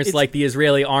 and then there's like the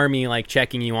Israeli army like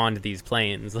checking you onto these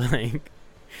planes, like.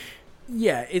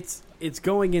 Yeah, it's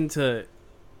going into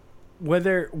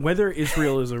whether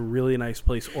Israel is a really nice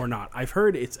place or not. I've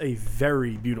heard it's a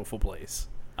very beautiful place.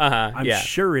 I'm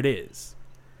sure it is.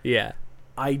 Yeah.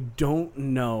 I don't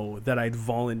know that I'd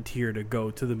volunteer to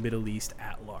go to the Middle East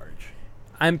at large.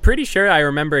 I'm pretty sure I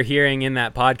remember hearing in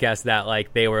that podcast that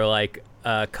like they were like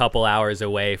a couple hours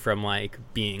away from like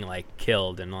being like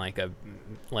killed in like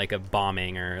a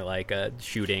bombing or like a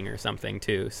shooting or something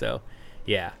too. So,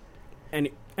 yeah.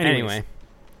 Anyway,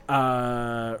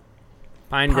 Pine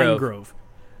Grove.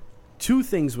 Two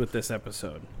things with this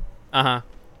episode.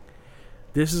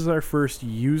 This is our first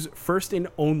and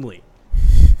only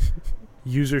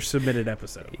user submitted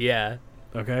episode. Yeah.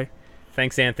 Okay.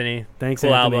 Thanks, Anthony. Cool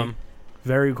Anthony. Album.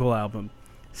 Very cool album.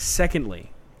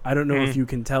 Secondly, I don't know if you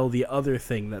can tell the other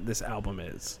thing that this album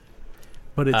is,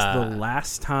 but it's the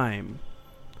last time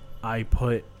I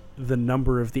put the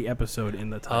number of the episode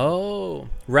in the title. Oh,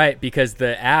 right, because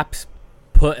the apps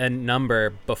put a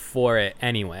number before it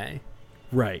anyway.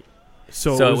 Right.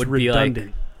 So it was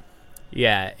redundant.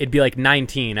 It'd be like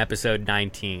 19, episode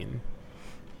 19.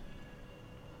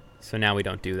 So now we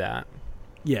don't do that.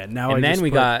 Yeah, now and I then just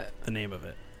we put got the name of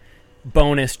it.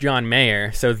 bonus John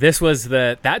Mayer. So this was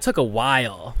that took a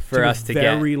while for us to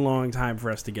get. Very long time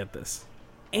for us to get this.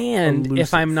 And Elusive.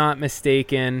 if I'm not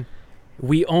mistaken,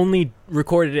 we only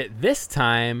recorded it this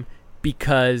time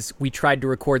because we tried to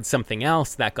record something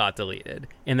else that got deleted.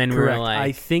 And then Correct. we were like,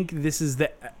 I think this is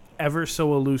the ever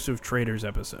so elusive Traders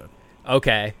episode.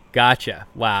 okay, gotcha.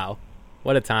 Wow.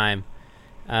 What a time.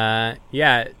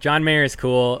 Yeah, John Mayer is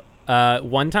cool.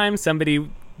 One time somebody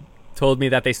told me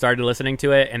that they started listening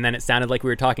to it and then it sounded like we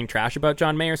were talking trash about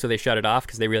John Mayer, so they shut it off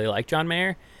because they really like John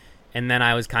Mayer. And then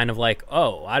I was kind of like,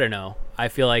 oh, I don't know. I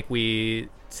feel like we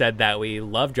said that we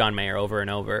love John Mayer over and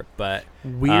over, but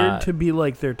Weird to be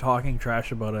like they're talking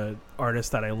trash about an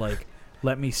artist that I like.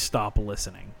 Let me stop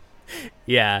listening.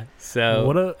 yeah. So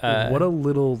What a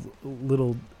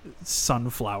little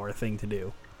sunflower thing to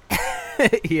do.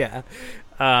 yeah.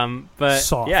 But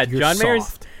Soft. yeah, You're John Mayer's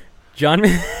soft.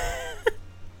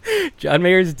 John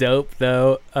Mayer's dope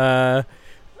though.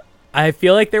 I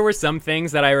feel like there were some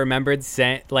things that I remembered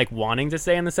wanting to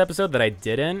say in this episode that I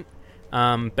didn't.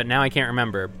 But now I can't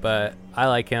remember. But I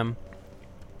like him.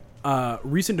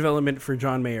 Recent development for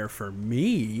John Mayer for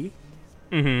me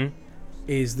Mm-hmm.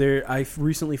 is there. I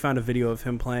recently found a video of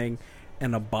him playing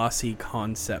an Abasi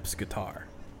Concepts guitar.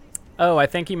 Oh, I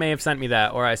think he may have sent me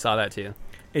that, or I saw that too.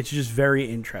 It's just very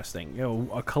interesting.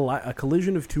 A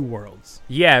collision of two worlds.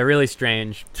 Yeah, really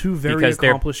strange. Two very Because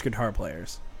they're- accomplished guitar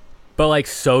players. But like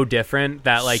so different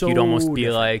that like you'd So almost be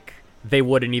different. like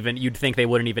you'd think they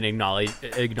wouldn't even acknowledge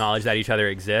that each other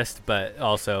exist, but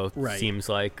also Right. seems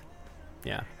like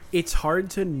yeah. It's hard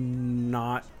to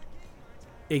not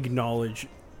acknowledge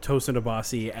Tosin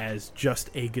Abasi as just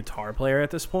a guitar player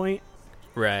at this point.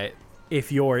 Right.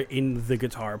 If you're in the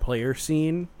guitar player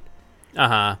scene.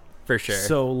 Uh-huh. For sure.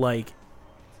 So, like,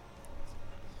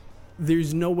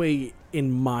 there's no way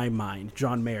in my mind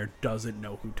John Mayer doesn't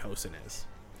know who Tosin is.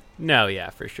 No, yeah,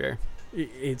 for sure.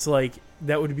 It's like,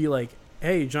 that would be like,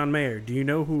 hey, John Mayer, do you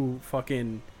know who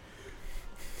fucking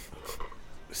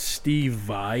Steve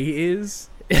Vai is?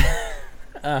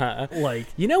 Uh-huh. Like,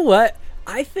 You know what?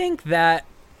 I think that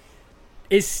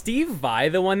is Steve Vai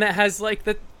the one that has like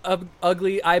the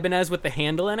ugly Ibanez with the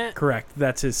handle in it? correct.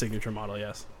 That's his signature model,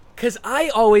 yes. Because I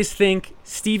always think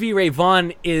Stevie Ray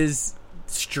Vaughan is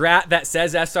Strat that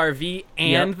says SRV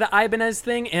and Yep. the Ibanez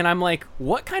thing, and I'm like,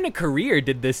 what kind of career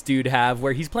did this dude have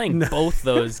where he's playing both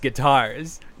those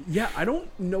guitars? Yeah, I don't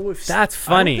know if... That's I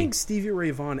funny. don't think Stevie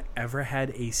Ray Vaughan ever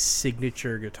had a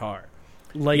signature guitar.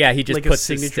 Like, Yeah, he just like a puts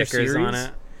his signature stickers on series.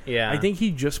 it. Yeah. I think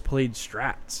he just played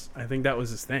Strats. I think that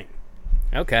was his thing.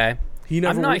 Okay. He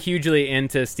never... I'm not hugely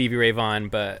into Stevie Ray Vaughan,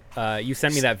 but you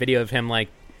sent me that video of him like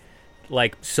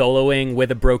soloing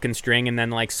with a broken string and then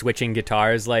like switching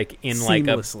guitars like in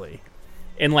seamlessly.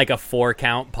 in like a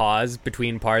 4-count pause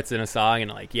between parts in a song, and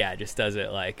like just does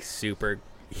it like super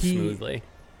smoothly.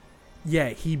 Yeah,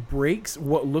 he breaks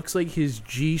what looks like his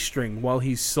G string while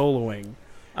he's soloing,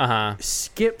 Uh-huh.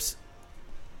 skips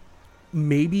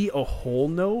maybe a whole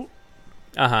note,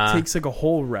 Uh-huh. takes like a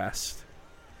whole rest,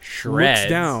 Shreds. looks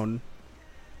down,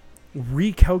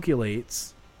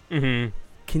 recalculates, Mm-hmm.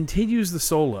 continues the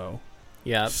solo,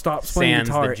 Yep. stops playing Sans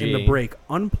guitar the in the G. break,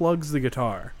 unplugs the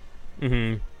guitar,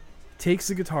 Mm-hmm. takes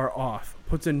the guitar off,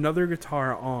 puts another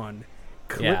guitar on,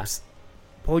 clips,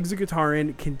 plugs the guitar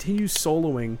in, continues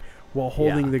soloing while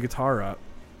holding Yeah. the guitar up.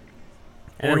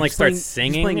 And Or then like he's starts he's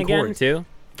singing playing again chords. too.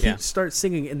 Yeah. Starts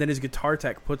singing, and then his guitar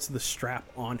tech puts the strap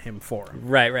on him for him.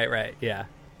 Right. Yeah.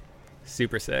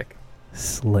 Super sick.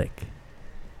 Slick.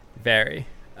 Very.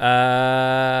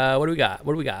 What do we got?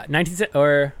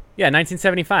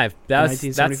 1975. That was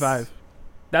 1975.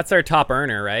 That's our top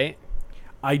earner, right?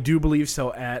 I do believe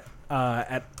so. At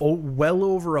well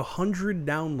over 100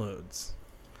 downloads.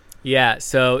 Yeah,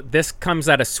 so this comes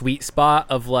at a sweet spot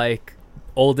of like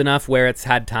old enough where it's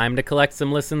had time to collect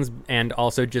some listens, and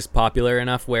also just popular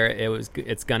enough where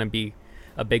it's gonna be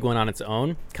a big one on its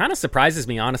own. Kind of surprises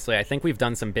me, honestly. I think we've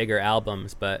done some bigger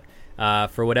albums, but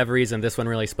for whatever reason, this one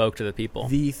really spoke to the people.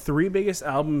 The three biggest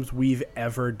albums we've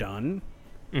ever done,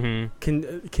 the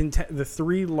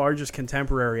three largest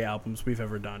contemporary albums we've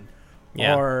ever done,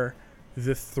 Yeah. are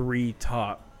the three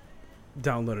top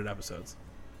downloaded episodes.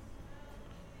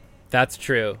 That's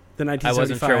true. The I 1975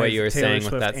 wasn't sure what you were Taylor saying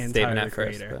Swift with that and statement Tyler, at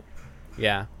first, Creator. but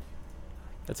yeah,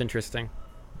 that's interesting.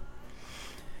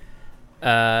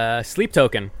 Sleep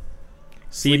Token.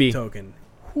 Sleep Phoebe. Token.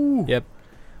 Whew. Yep.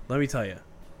 Let me tell you,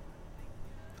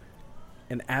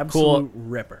 an absolute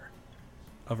ripper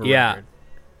of a Yeah. record.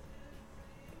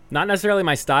 Not necessarily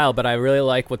my style, but I really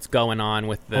like what's going on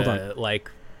with Hold the like.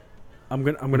 I'm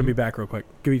gonna be back real quick.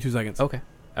 Give me 2 seconds. Okay.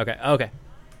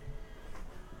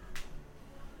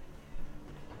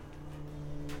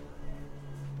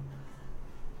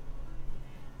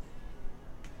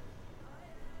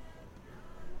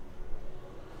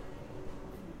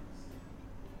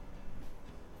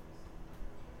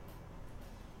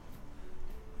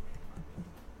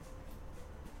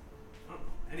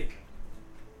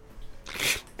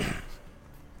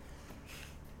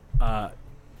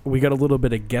 we got a little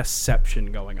bit of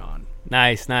guestception going on.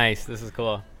 Nice. This is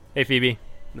cool. Hey, Phoebe.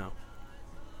 No.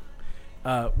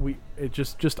 It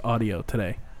just audio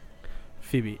today.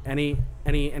 Phoebe, any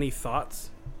thoughts?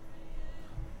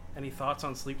 Any thoughts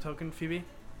on Sleep Token, Phoebe?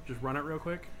 Just run it real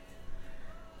quick.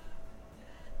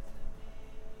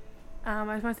 I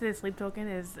just want to say that Sleep Token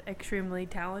is extremely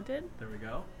talented. There we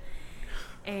go.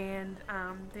 And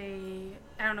I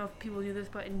don't know if people knew this,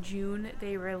 but in June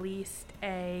they released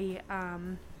a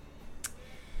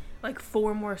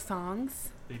 4 more songs.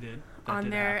 They did.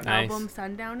 On their Nice. album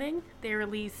Sundowning. They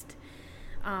released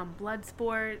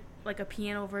Bloodsport, like a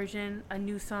piano version, a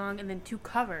new song, and then 2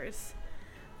 covers.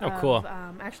 Oh, cool.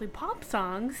 Actually pop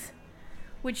songs,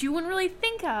 which you wouldn't really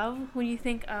think of when you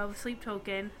think of Sleep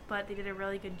Token, but they did a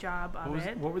really good job of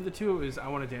it. What were the 2? It was I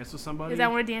Want to Dance with Somebody? Is I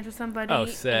Want to Dance with Somebody. Oh,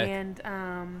 sick.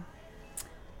 And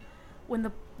When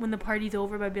the Party's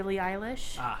Over by Billie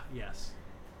Eilish. Ah, yes.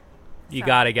 You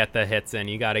gotta get the hits in.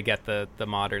 You gotta get the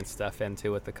modern stuff in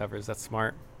too with the covers. That's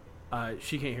smart.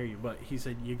 She can't hear you, but he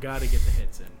said you got to get the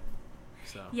hits in.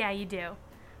 So Yeah, you do.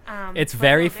 It's but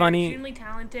very they're funny. Extremely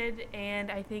talented, and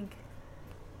I think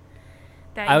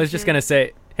that I you was just should- gonna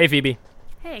say, hey, Phoebe.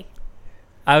 Hey.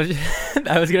 I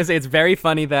was gonna say it's very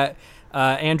funny that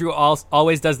Andrew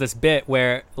always does this bit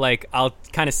where like I'll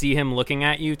kind of see him looking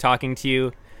at you, talking to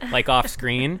you like off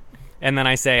screen, and then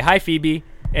I say hi Phoebe,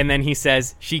 and then he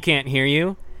says she can't hear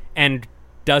you, and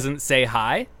doesn't say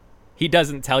hi. He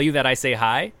doesn't tell you that I say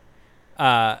hi.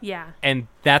 Yeah. And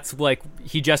that's like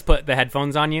he just put the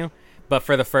headphones on you, but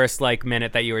for the first like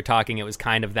minute that you were talking, it was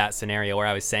kind of that scenario where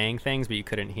I was saying things but you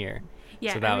couldn't hear.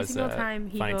 Yeah, So that every was, single time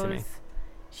he funny goes, to me.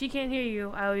 she can't hear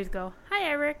you, I always go, hi,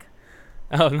 Eric.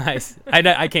 Oh, nice.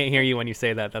 I can't hear you when you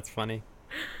say that. That's funny.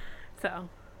 So,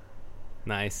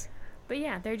 Nice. but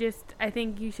yeah, they're just, I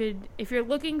think you should, if you're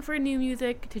looking for new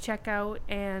music to check out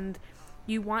and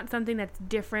you want something that's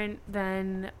different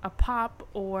than a pop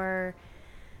or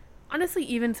honestly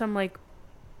even some like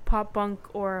pop punk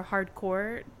or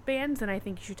hardcore bands, then I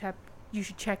think you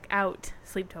should check out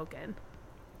Sleep Token.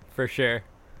 For sure.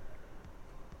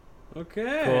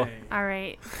 Okay. Cool. All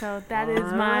right, so that is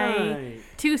my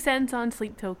 2 cents on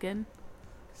Sleep Token.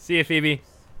 See you, Phoebe.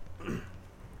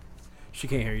 She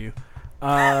can't hear you.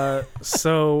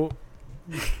 So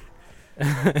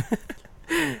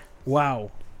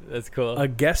wow, That's cool. a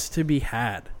guest to be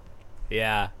had.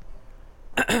 Yeah.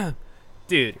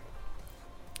 Dude.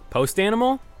 Post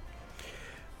Animal?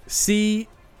 See,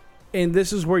 and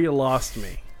this is where you lost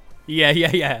me.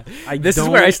 Yeah. I This is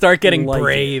don't where I start getting like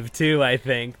brave too, I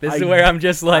think. This is I- where I'm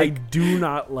just I like do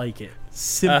not like it.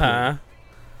 Simply. uh-huh.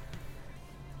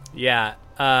 Yeah.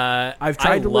 I've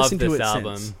tried I to love listen to this it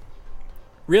album. since.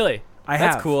 Really? I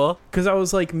That's have. cool. Because I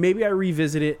was like, maybe I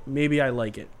revisit it, maybe I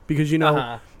like it. Because, you know,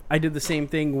 Uh-huh. I did the same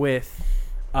thing with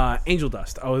Angel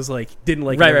Dust. I was like, didn't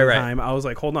like Right, it every right. time. I was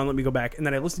like, hold on, let me go back. And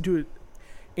then I listened to it,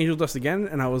 Angel Dust again,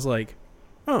 and I was like,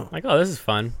 oh, Like, oh, this is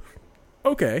fun.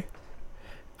 okay.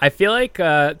 I feel like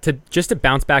to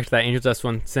bounce back to that Angel Dust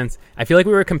one, since I feel like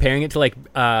we were comparing it to like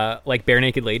Bare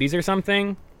Naked Ladies or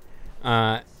something,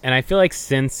 and I feel like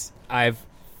since I've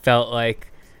felt like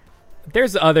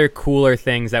there's other cooler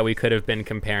things that we could have been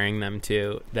comparing them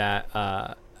to that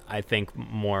I think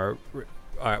are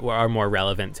more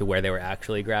relevant to where they were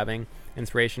actually grabbing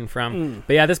inspiration from.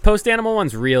 But yeah, this Post Animal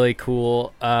one's really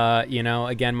cool. You know,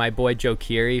 again, my boy Joe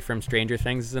Keery from Stranger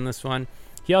Things is in this one.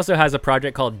 He also has a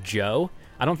project called Joe.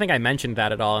 I don't think I mentioned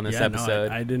that at all in this episode.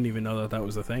 No, I didn't even know that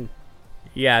was a thing.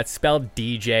 Yeah, it's spelled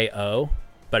DJO,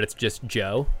 but it's just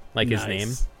Joe, like his name.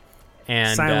 Nice.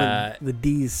 And Silent. The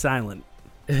D is silent.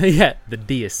 yeah, the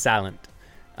D is silent.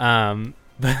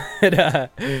 But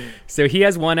so he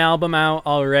has one album out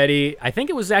already. I think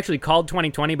it was actually called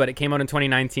 2020, but it came out in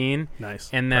 2019. Nice.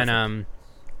 And then Perfect.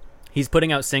 he's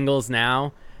putting out singles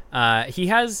now. He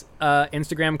has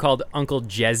Instagram called Uncle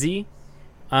Jezzy,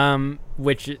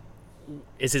 which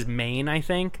is his main, I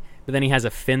think. But then he has a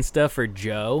Finsta for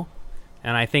Joe.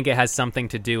 And I think it has something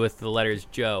to do with the letters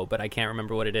Joe, but I can't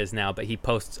remember what it is now. But he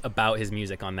posts about his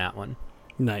music on that one.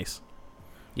 Nice.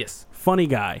 Yes. Funny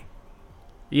guy.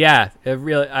 Yeah, it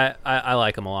really, I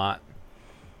like him a lot.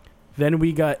 Then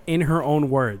we got In Her Own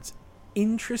Words.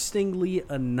 Interestingly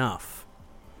enough,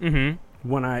 when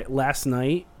I last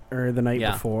night or the night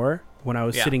Yeah. before, when I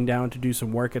was Yeah. sitting down to do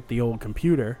some work at the old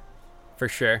computer, For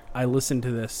sure. I listened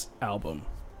to this album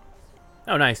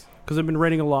Oh, nice. because I've been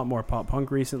writing a lot more pop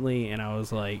punk recently, and I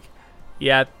was like,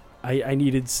 Yeah, I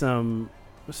needed some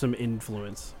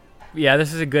influence. yeah,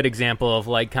 this is a good example of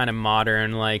like kind of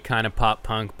modern, like kind of pop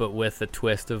punk, but with a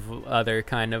twist of other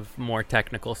kind of more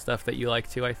technical stuff that you like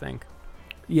too, I think.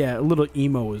 Yeah, a little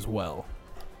emo as well.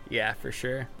 Yeah, for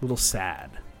sure. A little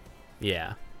sad.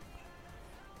 Yeah.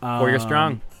 Or you're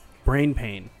strong. Brain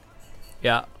Pain.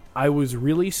 Yeah. I was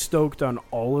really stoked on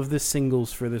all of the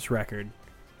singles for this record,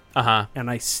 Uh-huh. and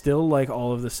I still like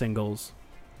all of the singles.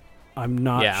 I'm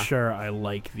not Yeah. sure I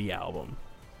like the album.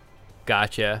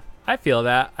 Gotcha. I feel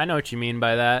that. I know what you mean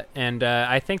by that. And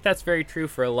I think that's very true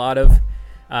for a lot of,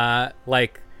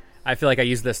 I feel like I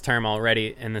used this term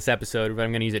already in this episode, but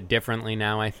I'm going to use it differently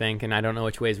now, I think. And I don't know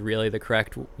which way is really the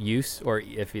correct use or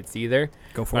if it's either.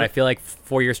 Go for But it. I feel like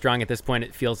 4 Year Strong at this point,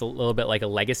 it feels a little bit like a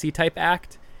legacy type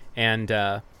act.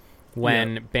 And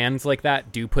when bands like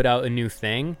that do put out a new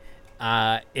thing,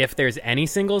 if there's any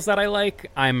singles that I like,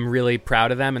 I'm really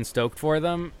proud of them and stoked for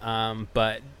them.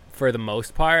 But for the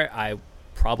most part, I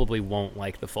probably won't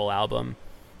like the full album.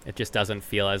 It just doesn't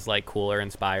feel as like cool or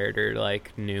inspired or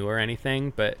like new or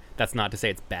anything. But that's not to say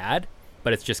it's bad,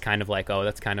 but it's just kind of like, oh,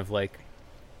 that's kind of like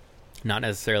not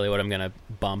necessarily what I'm gonna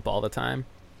bump all the time.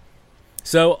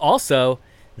 So also,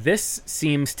 this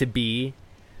seems to be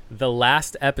the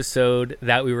last episode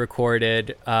that we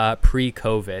recorded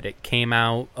pre-COVID. It came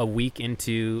out a week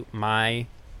into my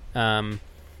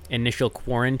initial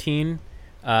quarantine.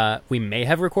 We may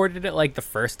have recorded it like the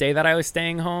first day that I was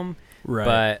staying home,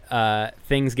 Right. but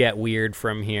things get weird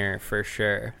from here for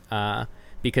sure.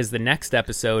 Because the next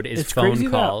episode is It's phone crazy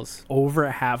that calls. over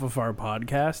half of our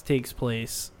podcast takes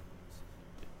place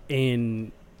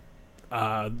in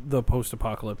the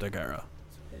post-apocalyptic era.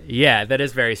 Yeah, that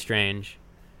is very strange.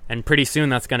 And pretty soon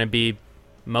that's going to be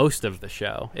most of the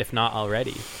show, if not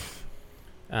already.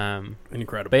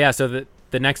 Incredible. But yeah, so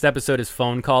the next episode is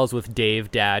phone calls with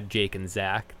Dave, Dad, Jake, and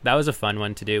Zach. That was a fun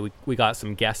one to do. We got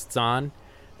some guests on.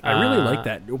 I really like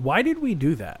that. Why did we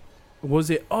do that? Was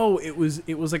it? Oh, it was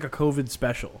like a COVID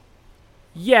special.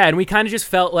 Yeah, and we kind of just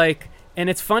felt like, and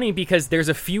it's funny because there's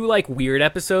a few like weird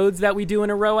episodes that we do in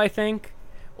a row, I think,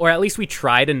 or at least we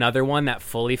tried another one that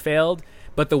fully failed.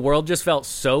 But the world just felt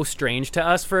so strange to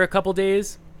us for a couple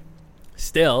days.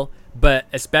 Still, but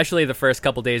especially the first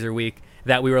couple days or week,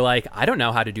 that we were like, I don't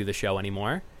know how to do the show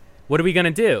anymore. What are we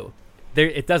gonna do?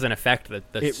 It doesn't affect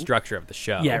the structure of the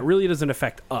show. Yeah, it really doesn't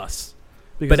affect us.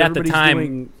 Because But at the everybody's time-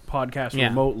 doing podcasts Yeah.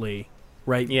 remotely,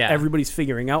 right? Yeah. Everybody's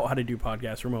figuring out how to do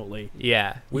podcasts remotely.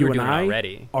 Yeah, we You were and doing it I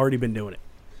already. already been doing it.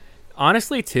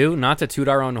 Honestly, too, not to toot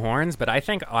our own horns, but I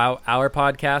think our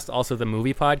podcast, also the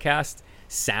movie podcast,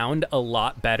 sound a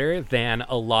lot better than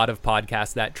a lot of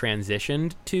podcasts that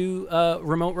transitioned to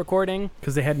remote recording.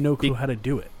 Because they had no clue how to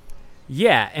do it.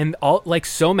 Yeah, and all like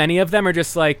so many of them are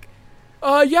just like,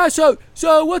 yeah, so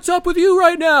what's up with you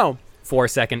right now?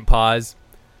 4-second pause.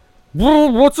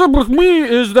 Well, what's up with me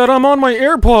is that I'm on my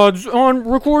AirPods on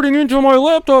recording into my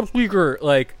laptop speaker.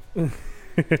 Like, and,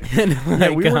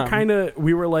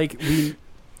 Yeah, like,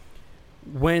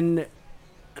 when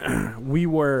we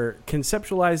were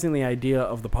conceptualizing the idea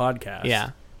of the podcast,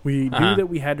 Yeah. we knew that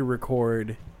we had to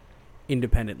record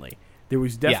independently. There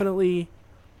was definitely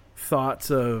thoughts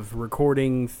of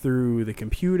recording through the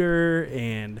computer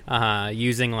and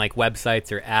using like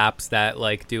websites or apps that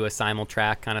like do a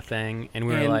simultrack kind of thing, and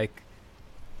we were And- like,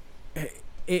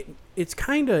 it's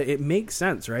kind of, it makes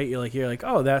sense, right? You're like,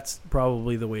 oh, that's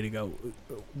probably the way to go.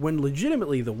 When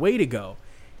legitimately the way to go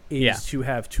is Yeah. to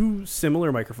have two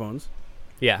similar microphones,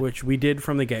 yeah, which we did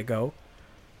from the get-go.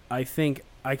 I think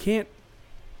I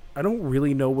don't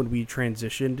really know when we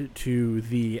transitioned to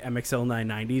the MXL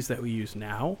 990s that we use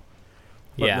now.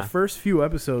 But yeah, the first few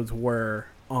episodes were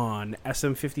on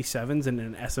SM57s and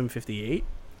an SM58.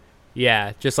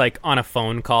 yeah, just like on a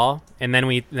phone call, and then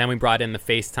we brought in the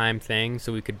FaceTime thing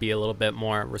so we could be a little bit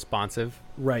more responsive.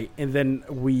 Right. And then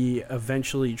we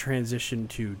eventually transitioned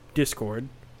to Discord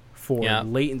for Yeah.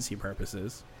 latency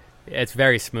purposes. It's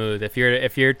very smooth. If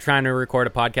you're trying to record a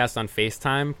podcast on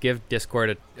FaceTime, give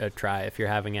Discord a try if you're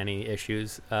having any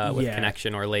issues with Yeah.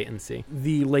 connection or latency.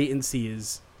 The latency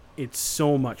it's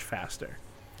so much faster.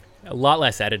 A lot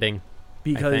less editing.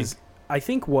 Because I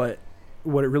think what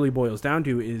it really boils down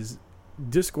to is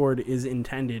Discord is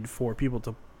intended for people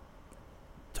to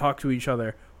talk to each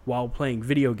other while playing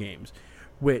video games,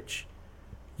 which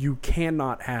you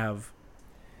cannot have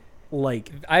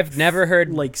like I've never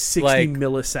heard like 60 like-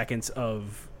 milliseconds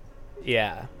of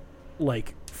yeah.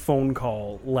 like phone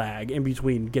call lag in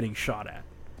between getting shot at.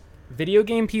 Video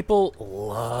game people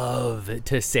love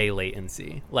to say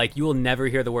latency. Like, you will never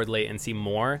hear the word latency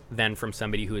more than from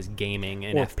somebody who is gaming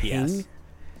in Or FPS. ping.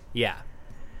 Yeah.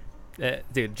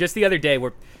 Dude, just the other day,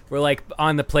 we're like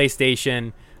on the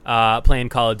PlayStation playing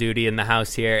Call of Duty in the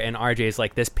house here, and RJ's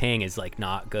like, this ping is like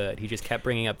not good. He just kept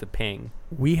bringing up the ping.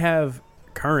 We have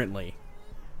currently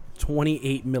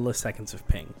 28 milliseconds of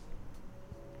ping.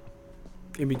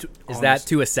 Is that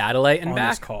to a satellite and on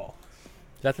back? this call?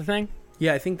 Is that the thing?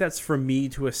 Yeah, I think that's from me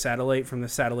to a satellite, from the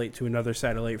satellite to another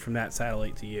satellite, from that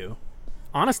satellite to you.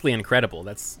 Honestly, incredible.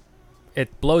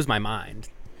 It blows my mind.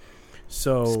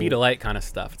 So Speed of light kind of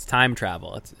stuff. It's time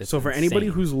travel. It's so for anybody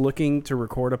insane. who's looking to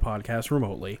record a podcast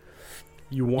remotely,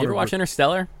 you want You ever to watch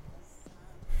Interstellar?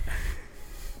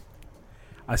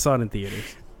 I saw it in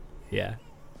theaters. Yeah.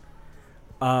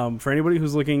 For anybody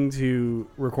who's looking to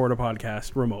record a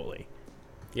podcast remotely,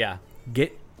 Yeah.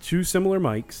 get two similar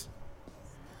mics,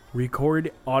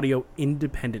 record audio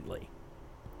independently.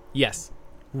 Yes.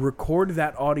 Record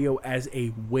that audio as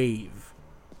a wave,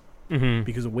 Mm-hmm.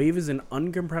 because a wave is an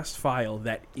uncompressed file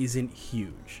that isn't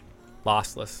huge.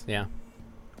 Lossless. Yeah.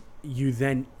 You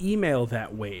then email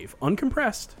that wave,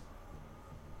 uncompressed,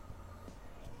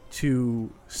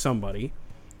 to somebody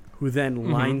who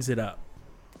then lines it up.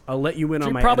 I'll let you in Which on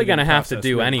you're my probably editing going to have to process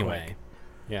do real anyway.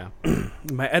 Yeah.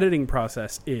 quick. My editing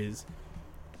process is,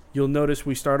 you'll notice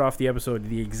we start off the episode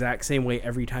the exact same way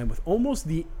every time with almost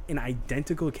an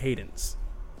identical cadence.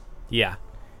 Yeah.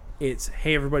 It's,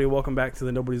 hey everybody, welcome back to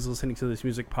the Nobody's Listening to This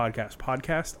Music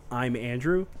podcast. I'm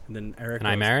Andrew, and then Eric And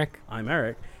I'm goes, Eric. I'm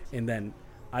Eric, and then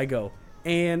I go,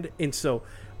 and so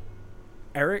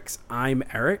Eric's I'm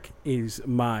Eric is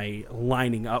my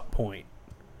lining up point.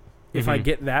 If I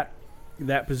get that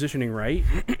positioning right,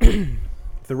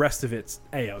 the rest of it's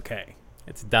A-okay.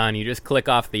 It's done. You just click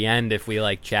off the end if we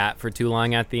like chat for too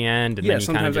long at the end, and Yeah, then you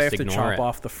kind of sometimes I just have to ignore chop it.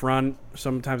 off the front.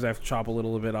 Sometimes I have to chop a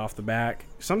little bit off the back.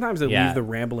 Sometimes I Yeah. leave the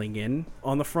rambling in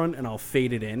on the front, and I'll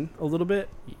fade it in a little bit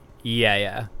Yeah,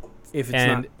 yeah. if it's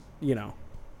And- not, you know.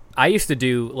 I used to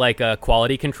do like a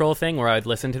quality control thing where I would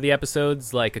listen to the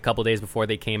episodes like a couple days before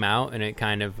they came out, and it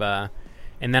kind of,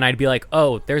 and then I'd be like,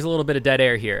 oh, there's a little bit of dead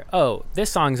air here. Oh,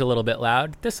 this song's a little bit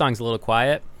loud. This song's a little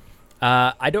quiet.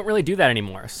 I don't really do that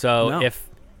anymore. So No.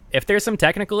 if there's some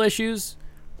technical issues,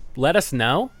 let us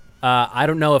know. I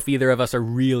don't know if either of us are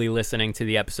really listening to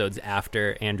the episodes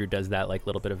after Andrew does that like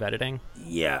little bit of editing.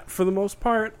 Yeah, for the most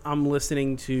part, I'm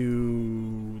listening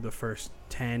to the first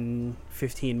 10,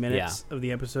 15 minutes of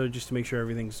the episode just to make sure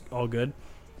everything's all good.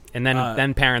 And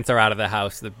then parents are out of the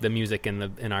house. The music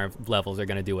in our levels are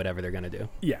going to do whatever they're going to do.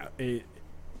 Yeah,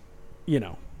 you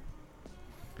know.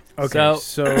 Okay,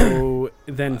 so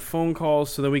then phone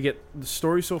calls. So then we get the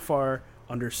story so far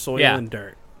under Soil Yeah. and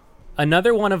Dirt.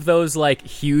 Another one of those like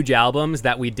huge albums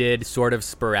that we did sort of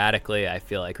sporadically, I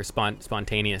feel like, or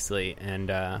spontaneously, and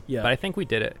Yeah. but I think we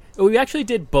did it. We actually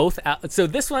did both. So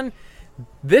this one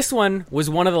was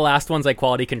one of the last ones I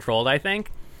quality controlled, I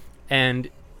think, and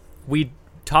we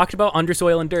talked about Under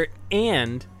Soil and Dirt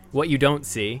and What You Don't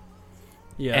See,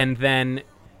 Yeah, and then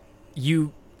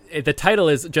the title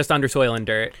is just Under Soil and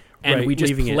Dirt, and right, we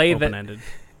just leaving play it that. open-ended.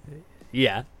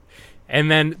 Yeah. And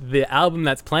then the album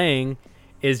that's playing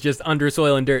is just Under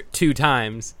Soil and Dirt 2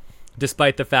 times,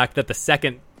 despite the fact that the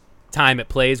second time it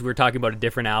plays, we're talking about a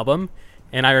different album.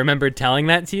 And I remember telling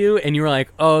that to you, and you were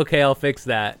like, oh, okay, I'll fix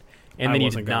that. And I then you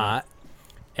wasn't did gonna. not.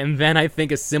 And then I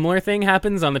think a similar thing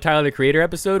happens on the Tyler, the Creator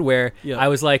episode where Yeah. I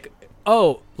was like,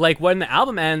 oh, like when the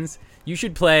album ends, you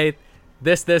should play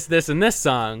this, and this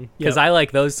song, because Yep. I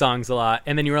like those songs a lot.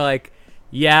 And then you were like,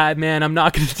 yeah, man, I'm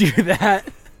not going to do that.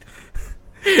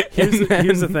 Here's And then-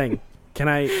 the thing. Can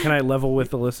I level with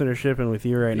the listenership and with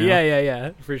you right now?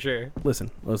 Yeah, for sure. Listen.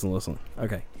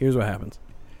 Okay, here's what happens.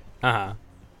 Uh-huh.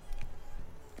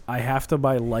 I have to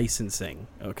buy licensing,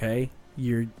 okay?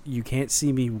 You can't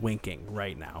see me winking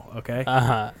right now, okay?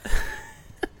 Uh-huh.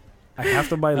 I have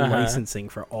to buy Uh-huh. licensing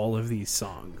for all of these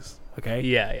songs, okay?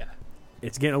 Yeah.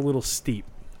 It's getting a little steep.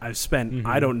 I've spent, Mhm.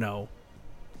 I don't know,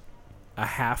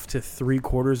 $500,000 to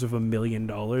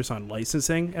 $750,000 on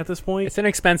licensing at this point. It's an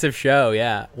expensive show,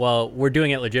 yeah. Well, we're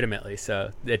doing it legitimately,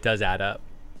 so it does add up.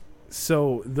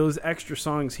 So those extra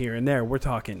songs here and there, we're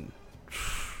talking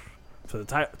for the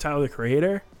Tyler, the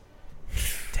Creator,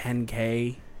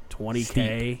 $10K,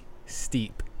 $20K,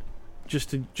 Steep. just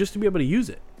to be able to use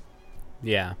it.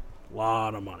 Yeah. A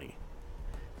lot of money.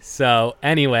 So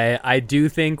anyway, I do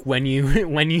think when you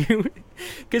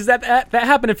because that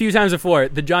happened a few times before.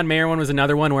 The John Mayer one was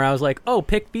another one where I was like, oh,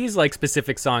 pick these like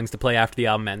specific songs to play after the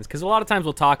album ends, because a lot of times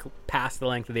we'll talk past the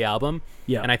length of the album,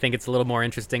 Yeah, and I think it's a little more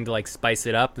interesting to like spice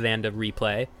it up than to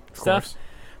replay of stuff. course.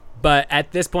 But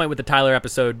at this point with the Tyler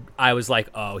episode, I was like,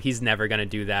 oh, he's never going to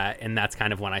do that. And that's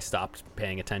kind of when I stopped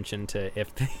paying attention to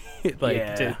if like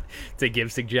Yeah. to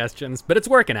give suggestions. But it's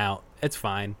working out. It's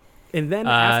fine. And then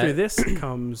after this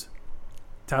comes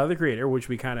Tyler, the Creator, which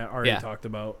we kind of already Yeah. talked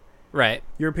about. Right.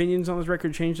 Your opinions on this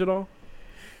record changed at all?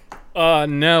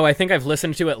 No, I think I've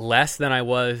listened to it less than I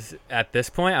was at this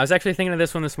point. I was actually thinking of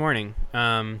this one this morning.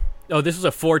 Oh, this was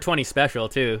a 420 special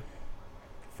too.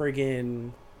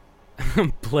 Friggin'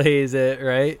 Blaze it,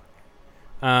 right?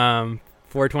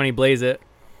 420 Blaze it.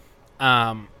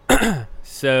 So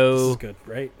this is good,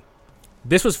 right?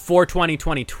 this was 420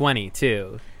 2020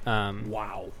 too.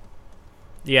 Wow.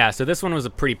 Yeah, so this one was a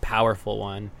pretty powerful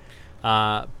one.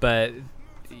 But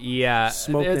yeah,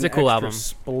 Smoked it's an a cool extra album.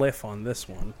 spliff on this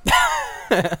one.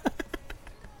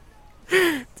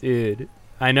 Dude,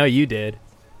 I know you did.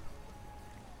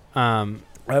 I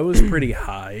was pretty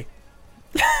high.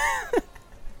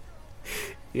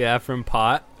 Yeah, from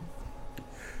pot.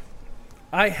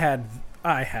 I had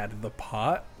the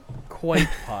pot. Quite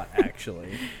pot,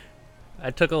 actually.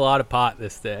 I took a lot of pot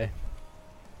this day.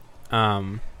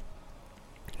 Yeah,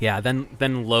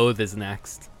 then Loathe is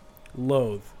next.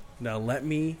 Loathe. Now let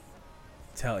me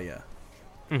tell you,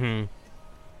 Mm-hmm.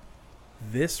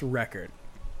 this record.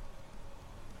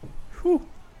 Whew.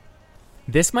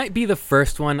 This might be the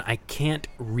first one I can't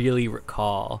really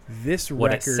recall. This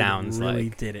What it record sounds really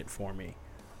like. did it for me.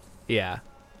 Yeah.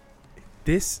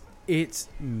 It's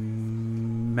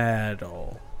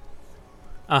metal.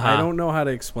 Uh-huh. I don't know how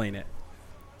to explain it.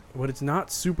 But it's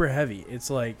not super heavy. It's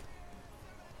like,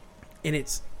 and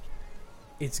it's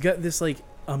got this like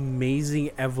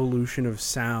amazing evolution of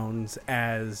sounds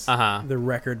as Uh-huh. the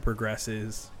record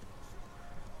progresses.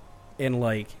 And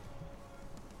like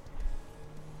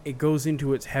it goes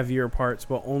into its heavier parts,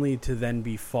 but only to then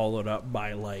be followed up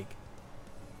by like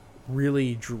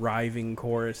really driving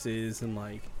choruses and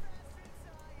like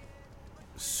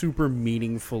super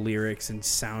meaningful lyrics and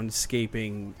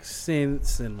soundscaping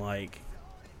synths and like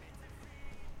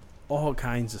all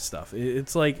kinds of stuff.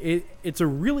 It's like it's a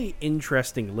really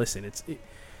interesting listen. It's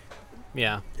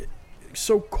Yeah.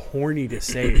 so corny to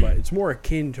say, but it's more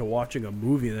akin to watching a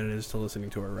movie than it is to listening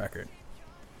to a record.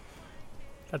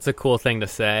 That's a cool thing to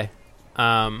say.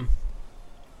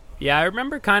 Yeah, I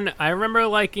remember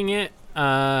liking it.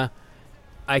 I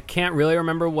can't really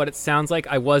remember what it sounds like.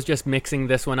 I was just mixing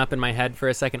this one up in my head for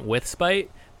a second with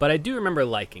Spite, but I do remember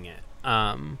liking it.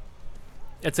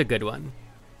 It's a good one.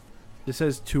 This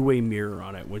has Two-Way Mirror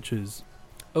on it, which is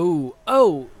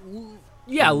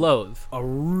Yeah, Loathe. a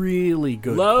really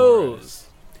good Loathe. chorus.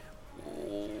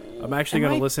 I'm actually Am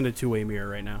going to I- listen to Two-Way Mirror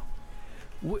right now.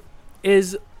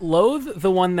 Is Loathe the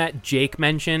one that Jake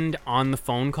mentioned on the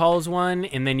phone calls one,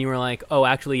 and then you were like, oh,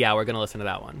 actually, yeah, we're going to listen to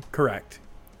that one? Correct.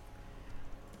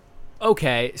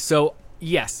 Okay, so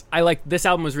yes, I like this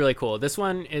album was really cool. This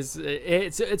one is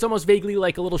it's almost vaguely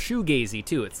like a little shoegazy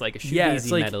too. It's like a shoegazy Yeah, it's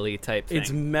like- metally type thing.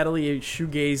 It's metally,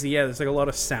 shoegazy. Yeah, there's like a lot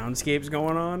of soundscapes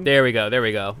going on. There we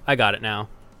go. I got it now.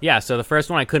 Yeah, so the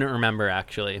first one I couldn't remember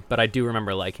actually, but I do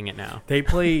remember liking it now. They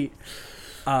play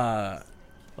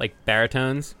Like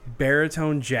baritones,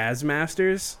 baritone jazz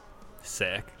masters.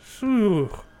 sick.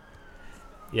 Whew.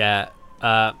 Yeah.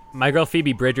 My girl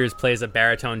Phoebe Bridgers plays a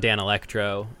baritone Dan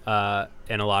Electro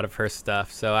in a lot of her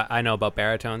stuff, so I know about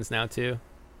baritones now too.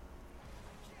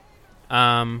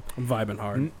 I'm vibing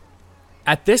hard.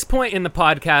 At this point in the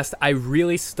podcast, I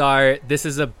really start. This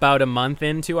is about a month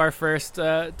into our first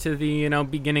to the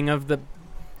beginning of the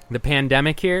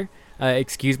pandemic here.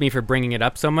 Excuse me for bringing it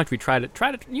up so much. We try not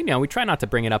to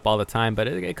bring it up all the time, but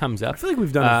it comes I up. feel like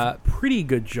we've done a pretty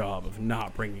good job of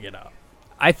not bringing it up.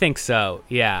 I think so.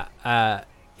 Yeah.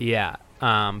 Yeah.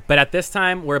 But at this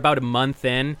time, we're about a month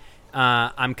in.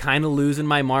 I'm kind of losing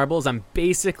my marbles. I'm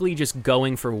basically just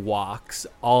going for walks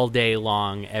all day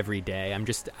long, every day. I'm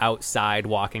just outside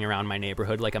walking around my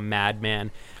neighborhood like a madman.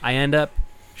 I end up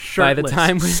Shirtless,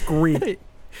 time scream.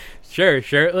 Sure,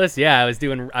 shirtless. Yeah,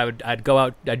 I'd go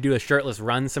out. I'd do a shirtless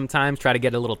run sometimes. Try to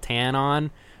get a little tan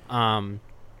on.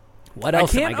 What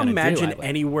else? I can't am I gonna imagine do?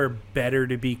 anywhere better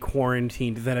to be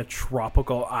quarantined than a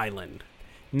tropical island.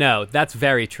 No, that's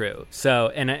very true. So,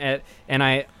 and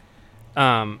I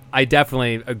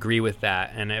definitely agree with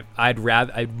that. And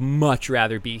I'd much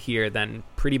rather be here than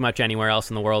pretty much anywhere else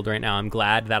in the world right now. I'm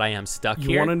glad that I am stuck You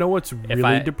here. want to know what's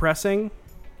really depressing?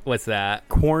 What's that?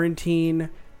 Quarantine,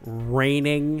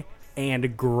 raining,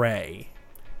 and gray.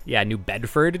 Yeah, New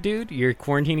Bedford, dude. You're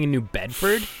quarantining in New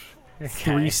Bedford.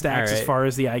 3 stacks all as right. far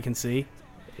as the eye can see.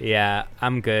 Yeah,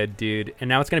 I'm good, dude. And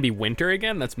now it's gonna be winter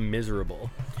again. That's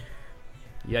miserable.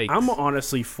 Yikes. I'm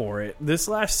honestly for it. This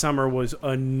last summer was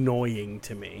annoying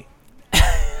to me.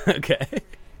 Okay.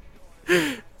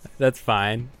 That's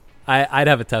fine. I'd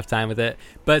have a tough time with it.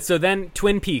 But so then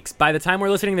Twin Peaks. By the time we're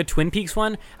listening to Twin Peaks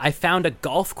one, I found a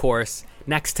golf course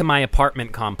next to my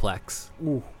apartment complex.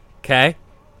 Ooh, Okay?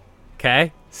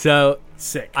 So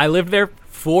sick. I lived there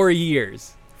 4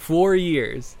 years. 4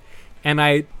 years. And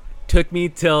I took me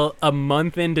till a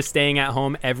month into staying at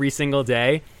home every single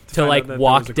day to Find out like that there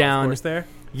walk was a golf down. course there.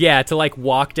 Yeah, to like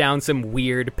walk down some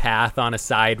weird path on a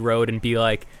side road and be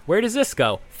like, where does this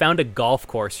go? Found a golf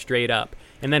course straight up.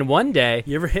 And then one day,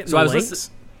 You ever hit so the I was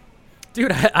links?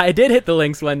 dude, I did hit the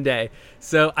links one day.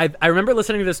 So I remember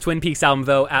listening to this Twin Peaks album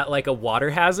though at like a water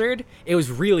hazard. It was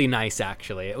really nice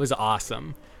actually. It was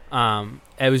awesome.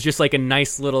 It was just like a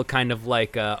nice little kind of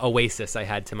like oasis I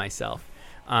had to myself.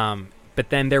 But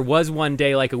then there was one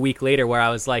day like a week later where I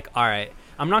was like, all right,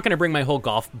 I'm not going to bring my whole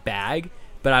golf bag,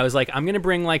 but I was like, I'm going to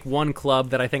bring like one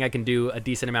club that I think I can do a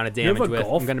decent amount of You damage have a with.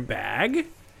 golf I'm gonna, bag?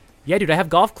 yeah, dude, I have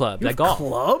golf clubs. You I have golf.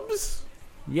 clubs?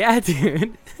 Yeah,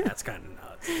 dude. That's kind of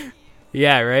nuts.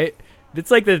 Yeah, right.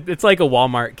 It's like a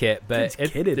Walmart kit, but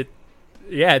It's kidded.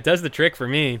 yeah, it does the trick for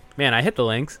me. Man, I hit the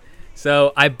links.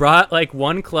 So I brought like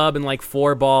one club and like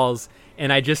 4 balls,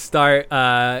 and I just start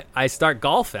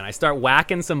golfing. I start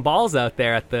whacking some balls out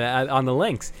there on the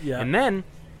links. Yeah. And then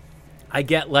I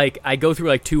go through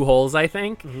like 2 holes, I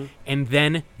think, Mm-hmm. and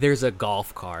then there's a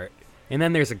golf cart. And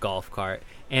then there's a golf cart.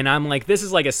 And I'm like, this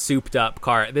is like a souped up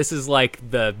cart. This is like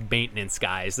the maintenance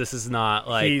guys. This is not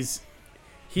like He's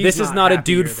this is not a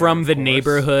dude happier from there, the of course.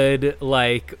 neighborhood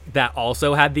like that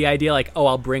also had the idea like, oh,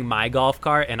 I'll bring my golf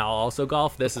cart and I'll also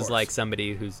golf. This is course. like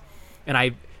somebody who's, and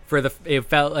it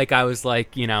felt like I was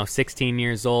like, 16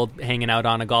 years old hanging out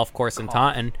on a golf course in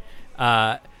Taunton,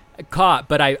 caught,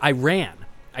 but I ran,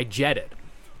 I jetted,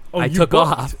 Oh, I you took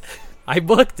booked. off, I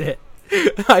booked it,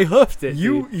 I hoofed it.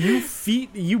 You dude.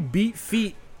 you beat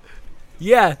feet.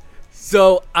 Yeah.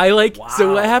 So so what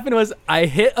Wow. happened was I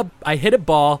hit a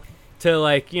ball to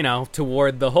like,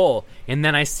 toward the hole. And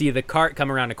then I see the cart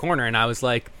come around a corner and I was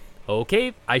like,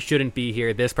 okay, I shouldn't be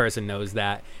here. This person knows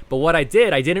that. But what I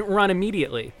didn't run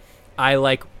immediately. I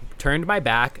like turned my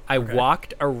back. I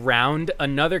walked around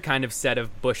another kind of set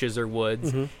of bushes or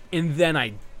woods and then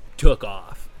I took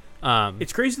off.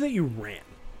 It's crazy that you ran.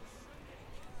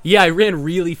 Yeah, I ran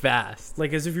really fast.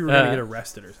 Like as if you were going to Uh, get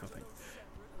arrested or something.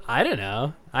 I don't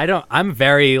know. I'm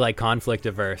very like conflict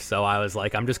averse, so I was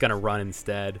like, I'm just gonna run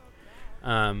instead.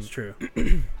 It's true.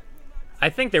 I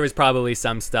think there was probably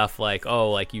some stuff like,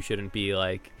 oh, like you shouldn't be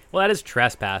like, well, that is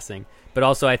trespassing. But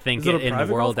also, I think Is it a in private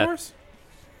the world golf that course?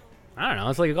 I don't know,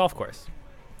 it's like a golf course.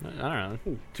 I don't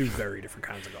know. Two very different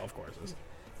kinds of golf courses.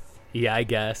 Yeah, I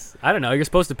guess. I don't know. You're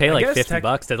supposed to pay I like guess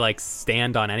 $50 to like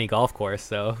stand on any golf course.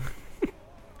 So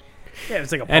Yeah,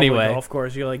 it's like a public Anyway. golf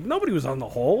course. You're like, nobody was on the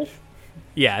hole.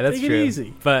 yeah, that's Take it true.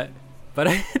 easy. But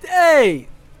hey,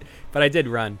 but I did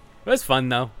run. It was fun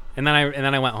though. And then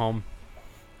I went home.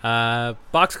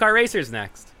 Boxcar Racers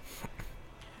next.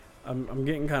 I'm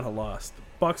getting kind of lost.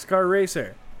 Boxcar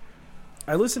Racer.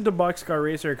 I listened to Boxcar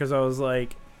Racer because I was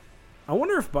like, I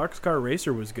wonder if Boxcar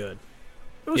Racer was good.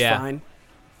 It was Yeah. fine.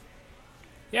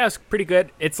 Yeah, it's pretty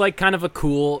good. It's like kind of a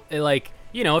cool, like,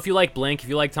 if you like Blink, if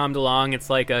you like Tom DeLonge, it's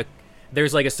like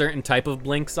there's like a certain type of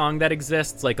Blink song that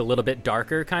exists, like a little bit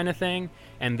darker kind of thing,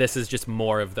 and this is just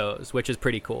more of those, which is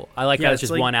pretty cool. I like Yeah, that it's it's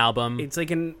just like- one album. It's like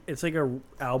a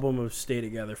album of Stay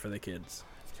Together for the kids.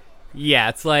 Yeah,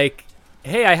 it's like,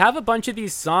 hey, I have a bunch of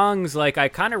these songs like I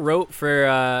kind of wrote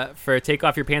for Take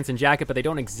Off Your Pants and Jacket, but they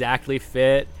don't exactly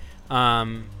fit.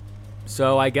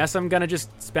 So I guess I'm gonna just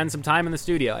spend some time in the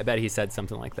studio. I bet he said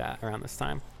something like that around this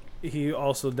time. He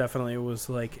also definitely was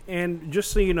like, and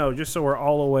just so you know, just so we're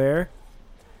all aware,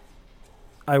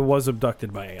 I was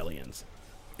abducted by aliens.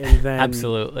 And then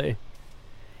Absolutely.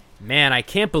 Man, I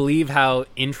can't believe how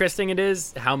interesting it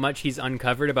is, how much he's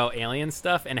uncovered about alien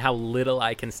stuff, and how little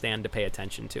I can stand to pay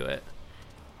attention to it.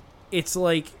 it's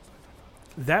like,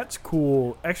 that's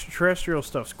cool. Extraterrestrial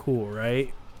stuff's cool,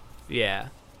 right? Yeah.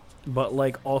 But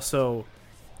like also,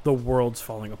 the world's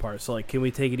falling apart. So like, can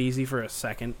we take it easy for a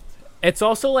second? It's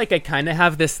also like I kind of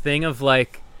have this thing of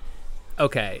like,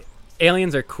 okay,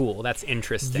 aliens are cool. That's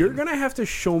interesting. You're gonna have to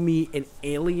show me an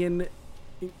alien,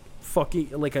 fucking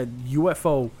like a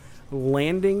UFO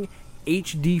landing,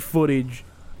 HD footage,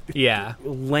 Yeah.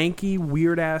 lanky,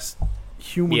 weird ass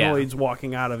humanoids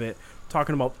walking out of it,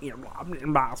 talking about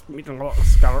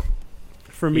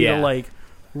for me Yeah. to like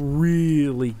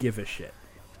really give a shit.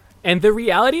 And the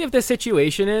reality of the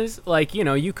situation is, like,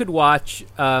 you could watch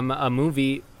a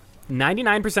movie.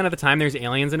 99% of the time there's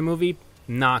aliens in a movie,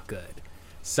 not good.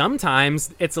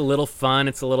 Sometimes it's a little fun,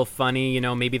 it's a little funny,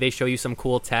 maybe they show you some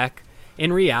cool tech.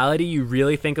 In reality, you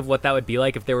really think of what that would be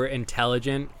like if there were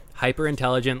intelligent,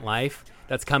 hyper-intelligent life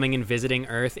that's coming and visiting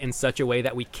Earth in such a way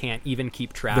that we can't even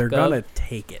keep track They're of. gonna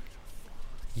take it.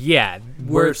 Yeah.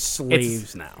 We're it's-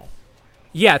 slaves now.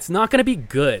 Yeah, it's not going to be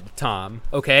good, Tom.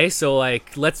 Okay? So,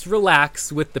 like, let's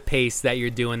relax with the pace that you're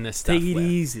doing this stuff Take it with.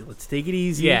 easy. Let's take it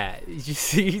easy. Yeah.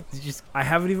 You just I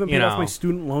haven't even You paid off know. my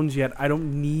student loans yet. I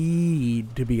don't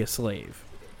need to be a slave.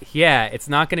 Yeah, it's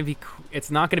not gonna be. It's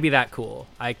not gonna be that cool.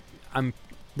 I'm.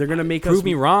 They're gonna make Prove us.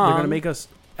 me wrong. They're gonna make us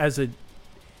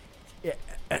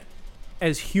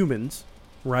as humans,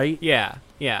 right? Yeah.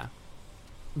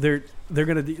 They're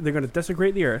gonna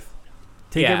desecrate the earth,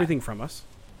 take Yeah. everything from us.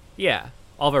 Yeah.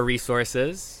 All of our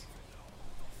resources.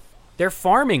 They're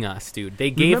farming us, dude. They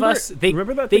gave Remember- us. They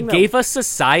remember that They thing that- gave us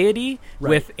society Right.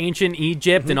 with ancient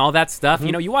Egypt and all that stuff.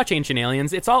 You know, you watch Ancient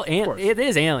Aliens. It's all. course. It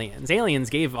is aliens. Aliens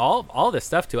gave all this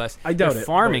stuff to us. I doubt They're it,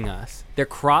 farming but- us. They're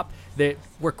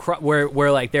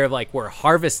we're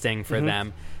harvesting for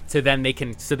them. So then they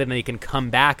can come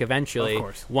back eventually. Of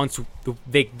course. Once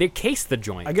they case the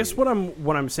joint. I guess dude.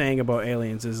 what I'm saying about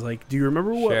aliens is like, do you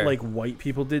remember what Sure. like white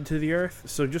people did to the earth?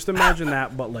 So just imagine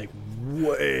that, but like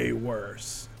way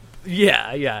worse.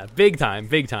 Yeah, big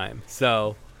time.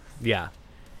 So, yeah.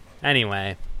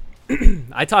 Anyway,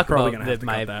 I talk Probably about gonna have to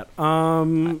my cut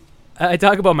that. I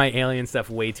talk about my alien stuff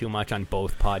way too much on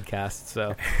both podcasts.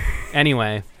 So,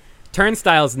 anyway,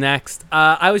 Turnstile's next.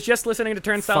 I was just listening to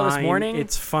Turnstile this Fine, morning.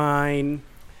 It's fine.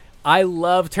 I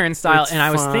love Turnstile, It's and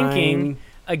I was thinking fine.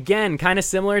 again, kind of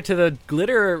similar to the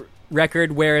Glitter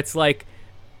record, where it's like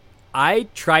I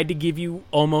tried to give you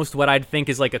almost what I'd think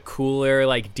is like a cooler,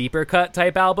 like deeper cut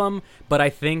type album, but I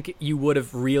think you would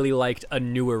have really liked a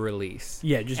newer release.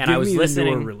 Yeah, just And give I was me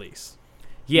listening- the newer release.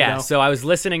 Yeah, You know? so I was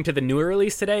listening to the newer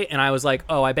release today, and I was like,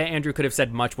 oh, I bet Andrew could have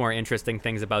said much more interesting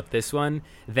things about this one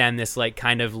than this like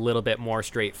kind of little bit more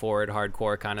straightforward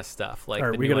hardcore kind of stuff. Like All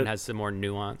right, the we new one gotta- has some more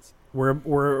nuance.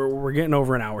 We're getting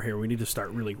over an hour here. We need to start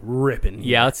really ripping.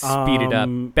 Yeah, let's speed it up.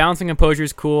 Um, Balancing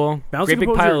Composure's cool. Bouncing Great big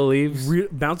Composure, pile of leaves.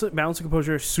 Bouncing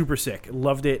Composure, super sick.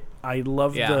 Loved it. I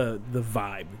loved Yeah. the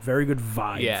vibe. Very good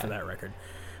vibe Yeah. for that record.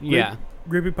 Yeah.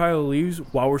 Great Big Pile of Leaves.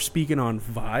 While we're speaking on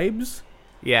vibes,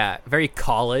 Yeah, very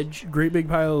college. Great Big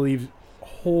Pile of Leaves,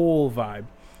 whole vibe.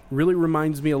 Really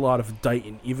reminds me a lot of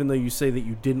Dighton, even though you say that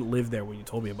you didn't live there when you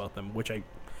told me about them, which I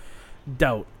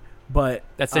doubt. But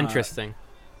That's interesting.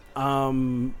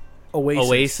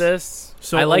 Oasis.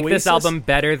 So I like this Oasis- album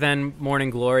better than Morning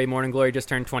Glory. Morning Glory just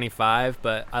turned 25,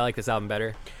 but I like this album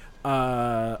better.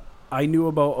 I knew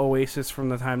about Oasis from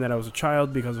the time that I was a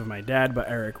child because of my dad, but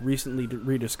Eric recently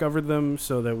rediscovered them,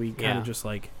 so that we kind Yeah. of just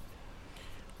like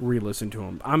re-listen to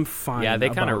them. I'm fine. Yeah, they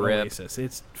kinda about rip. Oasis.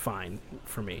 It's fine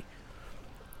for me.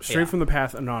 Straight Yeah. from the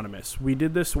Path, Anonymous. We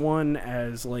did this one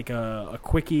as like a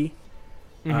quickie.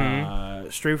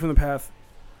 Straight from the Path.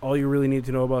 All you really need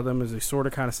to know about them is they sort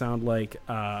of kind of sound like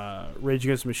Rage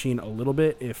Against the Machine a little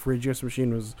bit. If Rage Against the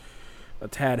Machine was a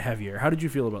tad heavier, how did you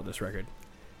feel about this record?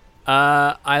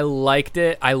 I liked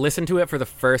it. I listened to it for the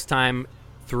first time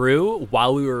through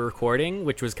while we were recording,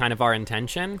 which was kind of our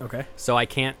intention. Okay. So I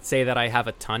can't say that I have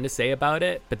a ton to say about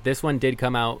it, but this one did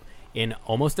come out in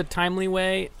almost a timely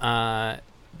way,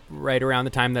 right around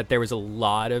the time that there was a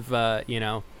lot of,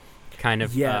 kind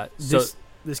of... Yeah, so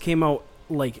this came out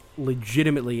like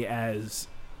legitimately as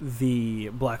the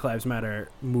Black Lives Matter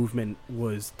movement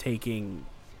was taking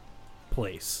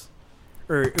place,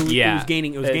 or it was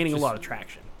gaining It a just- lot of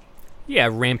traction. Yeah,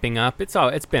 ramping up. It's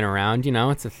been around,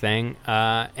 it's a thing.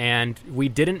 And we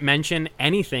didn't mention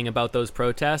anything about those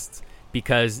protests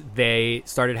because they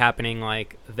started happening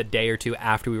like the day or two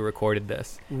after we recorded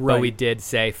this. Right. But we did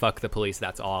say fuck the police.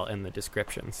 That's all in the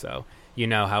description. So you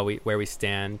know where we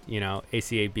stand.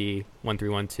 ACAB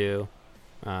 1312.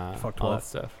 Fuck all 12. that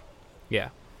stuff. Yeah.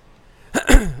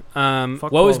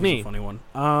 Fuck What was 12 is me? a funny one.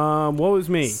 What was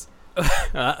me?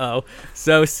 Uh-oh.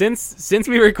 So since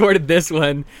we recorded this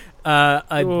one,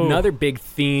 another big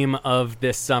theme of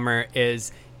this summer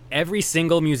is every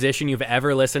single musician you've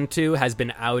ever listened to has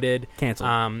been outed.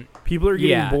 Canceled. People are getting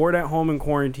yeah. bored at home in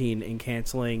quarantine and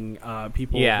canceling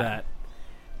people Yeah.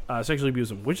 that sexually abuse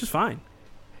them, which is fine.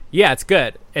 Yeah, it's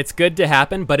good. It's good to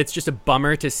happen, but it's just a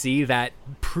bummer to see that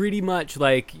pretty much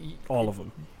like All of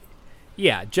them.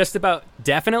 yeah, just about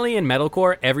definitely in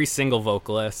metalcore, every single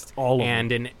vocalist, All of them.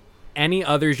 and in any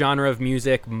other genre of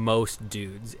music, most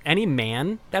dudes. Any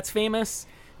man that's famous,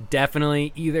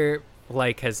 definitely either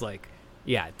like has like,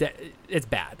 yeah, it's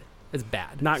bad. It's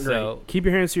bad. Not great. So, Keep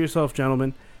your hands to yourself,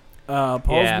 gentlemen. Paul's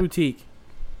Yeah. Boutique.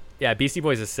 yeah, Beastie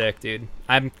Boys is sick, dude.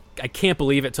 I can't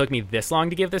believe it took me this long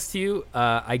to give this to you.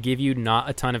 I give you not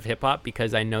a ton of hip hop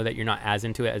because I know that you're not as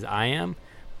into it as I am.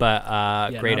 But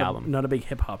Yeah, great not album. Not a big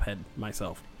hip hop head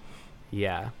myself.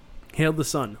 Yeah. Hail the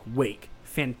Sun, Wake,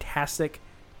 fantastic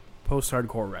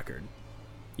post-hardcore record.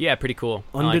 Yeah, pretty cool.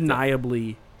 I liked it.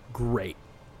 Undeniably great.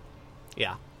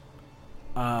 Yeah.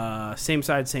 Same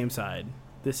Side.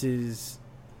 This is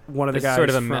one of the This is guys sort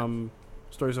of a from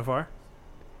Story So Far.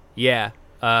 Yeah.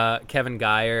 Kevin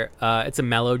Geyer. It's a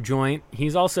mellow joint.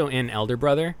 He's also in Elder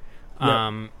Brother. Yep.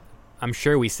 I'm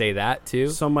sure we say that too.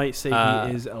 Some might say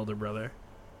he is elder brother.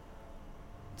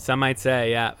 Some might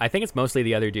say, yeah. I think it's mostly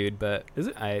the other dude, but Is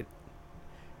it? I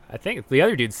think the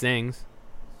other dude sings.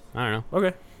 I don't know.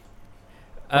 Okay.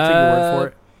 I'll take your word for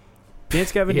it.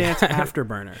 Dance Gavin yeah. Dance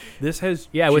Afterburner. This has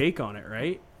Yeah, Jake on it,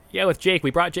 right? Yeah, with Jake.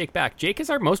 We brought Jake back. Jake is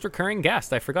our most recurring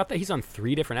guest. I forgot that he's on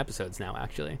 3 different episodes now,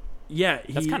 actually. Yeah.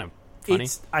 That's kind of funny.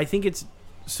 I think it's...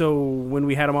 So when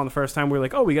we had him on the first time, we were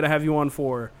like, oh, we got to have you on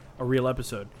for a real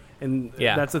episode. And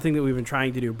Yeah. that's the thing that we've been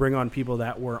trying to do. Bring on people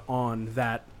that were on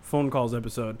that phone calls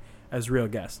episode as real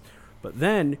guests. But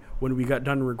then when we got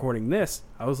done recording this,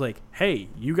 I was like, hey,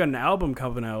 you got an album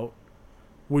coming out.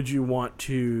 Would you want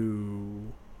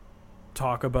to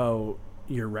talk about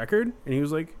your record? And he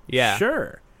was like, Yeah.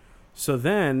 sure. So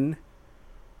then,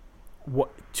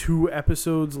 2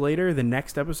 episodes later, the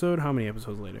next episode, how many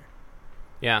episodes later?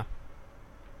 Yeah.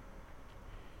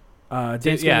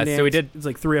 Dance yeah, Gavin so we Dance, did- it's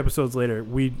like 3 episodes later.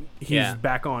 He's Yeah.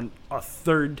 back on a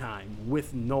third time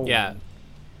with Nolan. Yeah.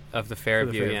 Of the for the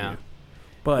Fairview, yeah. Fairview.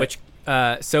 But Which,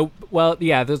 so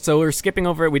we're skipping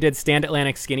over it. We did Stand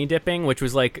Atlantic Skinny Dipping, which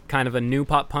was like kind of a new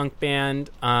pop punk band.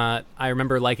 I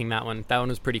remember liking that one. That one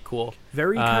was pretty cool.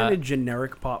 very kind of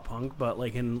generic pop punk, but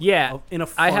like in Yeah, a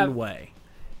I fun have- way.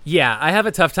 Yeah, I have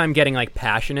a tough time getting like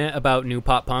passionate about new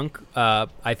pop punk.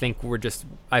 I think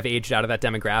I've aged out of that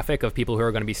demographic of people who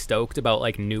are going to be stoked about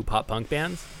like new pop punk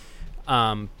bands.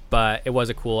 But it was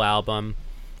a cool album.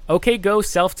 OK Go,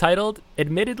 self-titled.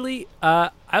 Admittedly,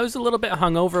 I was a little bit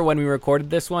hungover when we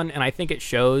recorded this one, and I think it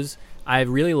shows. I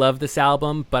really love this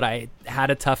album, but I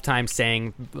had a tough time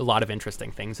saying a lot of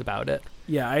interesting things about it.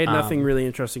 Yeah, I had nothing really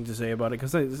interesting to say about it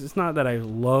because it's not that I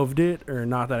loved it or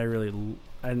not that I didn't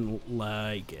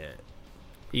like it.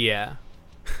 Yeah.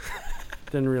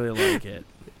 Didn't really like it.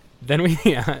 Then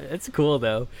it's cool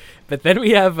though. But then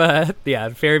we have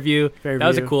Fairview. That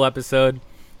was a Fairview. cool episode.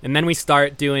 And then we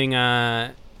start doing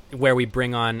where we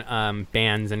bring on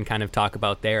bands and kind of talk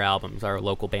about their albums, our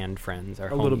local band friends, our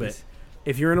A little homies. bit.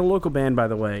 If you're in a local band, by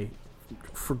the way,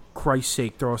 for Christ's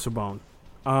sake, throw us a bone.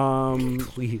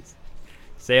 Please.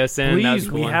 Seosin, that was Please, a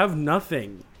cool we one. have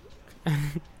nothing.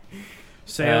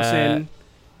 Seosin,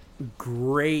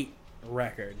 great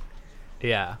record.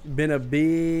 Yeah. Been a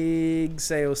big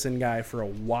Seosin guy for a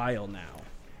while now.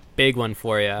 Big one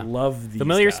for you. Love these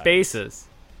Familiar guys. Spaces.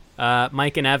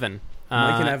 Mike and Evan.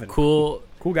 Mike and Evan. Cool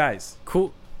guys.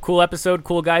 Cool episode,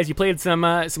 cool guys. You played some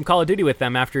Call of Duty with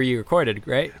them after you recorded,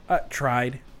 right?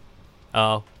 Tried.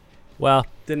 Oh. Well,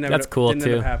 that's cool didn't too.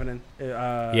 End up happening.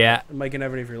 Yeah. Mike and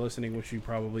Evan, if you're listening, which you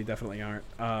probably definitely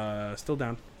aren't, still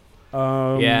down.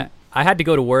 Yeah, I had to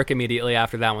go to work immediately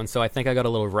after that one, so I think I got a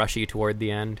little rushy toward the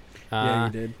end. Yeah,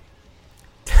 you did.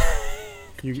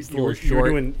 You Just a were little short.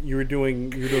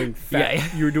 doing fat.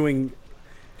 Yeah. You were doing.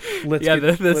 Let's Yeah,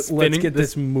 get, the let's spinning- get the-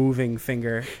 this moving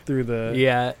finger through the.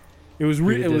 Yeah, It was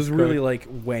through the it was Discord. really like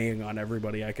weighing on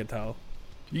everybody. I could tell.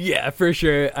 yeah, for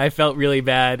sure. I felt really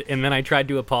bad, and then I tried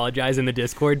to apologize in the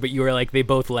Discord, but you were like, they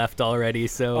both left already,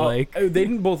 so They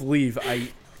didn't both leave.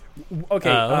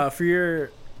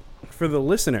 For the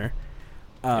listener,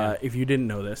 if you didn't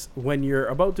know this, when you're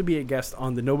about to be a guest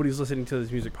on the Nobody's Listening to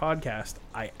This Music podcast,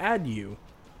 I add you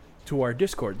to our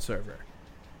Discord server.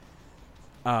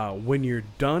 When you're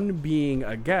done being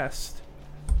a guest,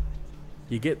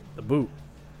 you get the boot.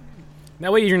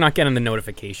 that way you're not getting the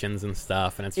notifications and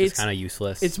stuff, and it's just kind of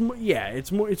useless. It's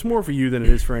more for you than it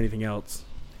is for anything else.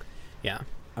 Yeah.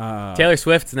 Uh, Taylor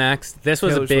Swift's next. This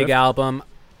was Taylor a big Swift. album.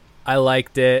 I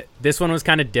liked it. This one was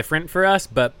kind of different for us,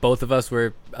 but both of us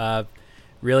were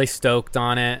really stoked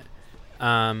on it.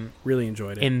 really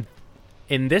enjoyed it.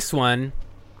 In this one,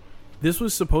 This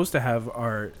was supposed to have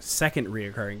our second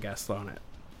reoccurring guest on it.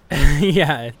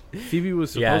 yeah, Phoebe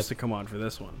was Yeah. supposed to come on for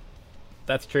this one.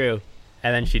 that's true.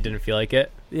 And then she didn't feel like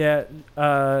it. Yeah,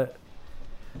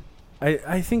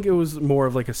 I think it was more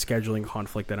of like a scheduling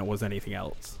conflict than it was anything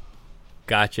else.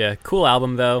 Gotcha. Cool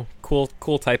album though. Cool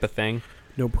type of thing.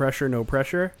 No pressure, no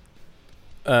pressure.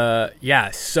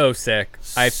 Yeah, so sick.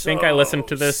 I think I listened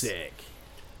to this Sick.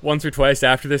 once or twice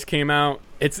after this came out.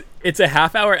 It's a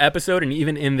half-hour episode, and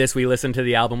even in this, we listened to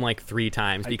the album like 3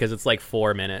 times because it's like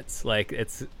 4 minutes. Like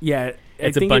it's Yeah,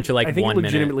 It's a bunch of, like, I think 1 it minute.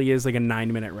 legitimately is like a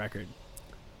 9-minute record.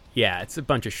 yeah, it's a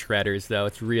bunch of shredders though.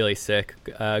 It's really sick.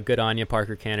 Good on you,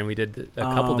 Parker Cannon. We did a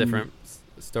couple different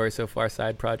Story So Far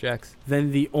side projects.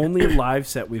 Then the only live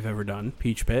set we've ever done,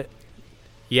 Peach Pit,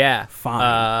 Yeah,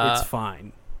 fine. It's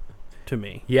fine to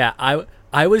me. Yeah,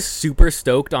 I was super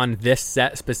stoked on this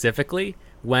set specifically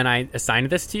when I assigned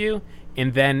this to you,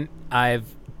 and then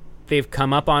they've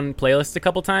come up on playlists a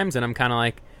couple times, and I'm kind of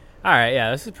like, all right, yeah,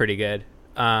 this is pretty good.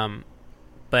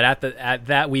 But at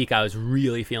that week, I was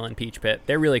really feeling Peach Pit.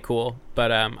 They're really cool,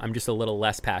 but I'm just a little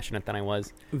less passionate than I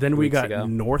was. Then we weeks got ago.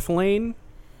 North Lane.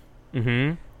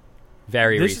 Mm-hmm.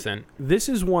 Very recent. This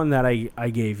is one that I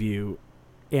gave you,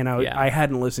 and I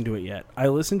hadn't listened to it yet. I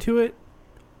listened to it,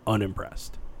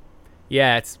 unimpressed.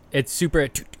 Yeah, it's super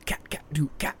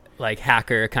like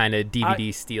hacker kind of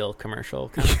DVD steal commercial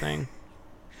kind of thing.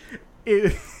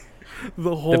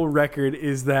 The whole record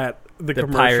is that the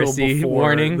commercial piracy before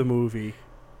warning. the movie.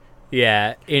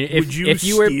 Yeah, Would you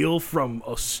steal from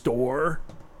a store?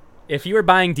 If you were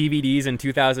buying DVDs in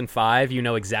 2005, you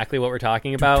know exactly what we're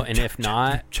talking about, and if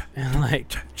not,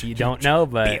 like you don't know,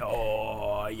 but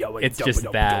it's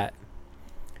just that.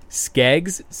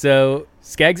 Skeggs. So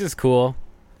Skeggs is cool.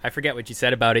 I forget what you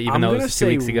said about it, even though it was 2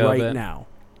 weeks ago. Right now,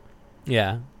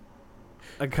 yeah,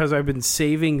 because I've been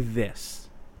saving this.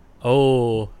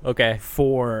 Oh, okay.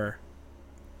 For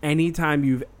any time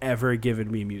you've ever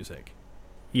given me music.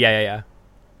 Yeah.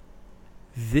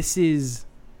 This is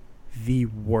the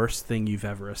worst thing you've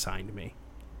ever assigned me.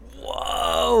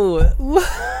 Whoa.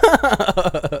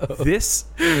 This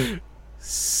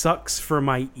sucks for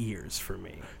my ears for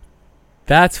me.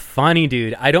 That's funny,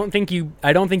 dude. I don't think you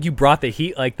brought the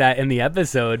heat like that in the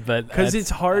episode, but because it's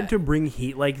hard to bring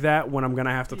heat like that when I'm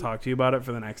gonna have to talk to you about it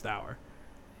for the next hour.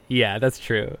 Yeah, that's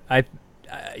true.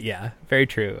 Yeah, very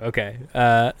true. Okay.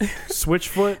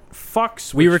 Switchfoot, fuck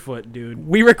Switchfoot, dude.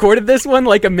 We recorded this one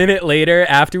like a minute later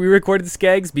after we recorded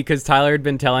Skeggs because Tyler had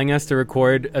been telling us to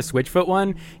record a Switchfoot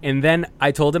one, and then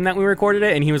I told him that we recorded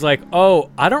it, and he was like,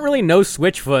 "Oh, I don't really know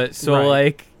Switchfoot, so right.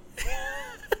 like."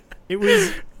 It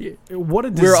was what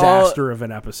a disaster of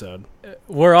an episode.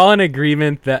 We're all in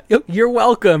agreement that "you're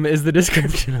welcome" is the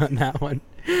description on that one.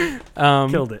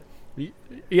 Killed it.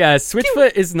 Yeah,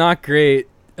 Switchfoot is not great.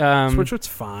 Switchfoot's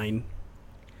fine.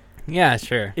 Yeah,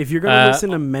 sure. If you're gonna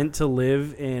listen to "Meant to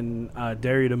Live" and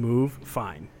 "Dare You to Move,"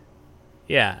 fine.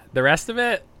 Yeah, the rest of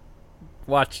it,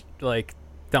 watch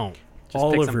don't. Just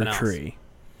Oliver Tree.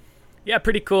 Yeah,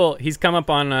 pretty cool. He's come up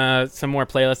on some more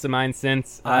playlists of mine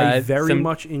since. I very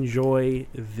much enjoy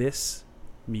this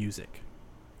music.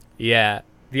 Yeah.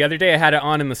 The other day I had it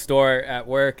on in the store at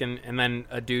work, and then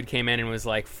a dude came in and was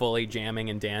like fully jamming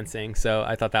and dancing. So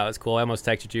I thought that was cool. I almost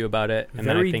texted you about it. And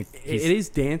then I think it is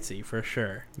dancey for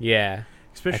sure. Yeah.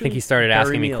 Especially I think he started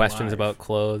asking me questions about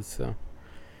clothes. So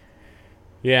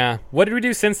yeah. What did we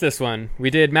do since this one? We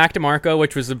did Mac DeMarco,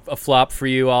 which was a flop for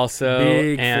you also.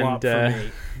 Big flop for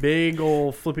me. Big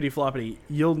old flippity floppity.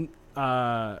 You'll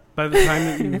by the time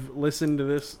that you've listened to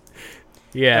this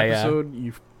episode,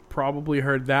 you've probably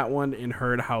heard that one and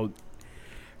heard how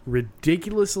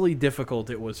ridiculously difficult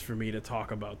it was for me to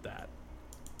talk about that.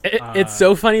 It's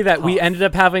so funny that we ended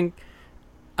up having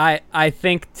I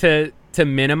think to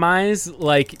minimize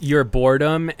like your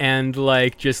boredom and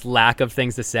like just lack of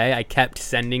things to say, I kept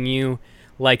sending you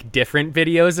like different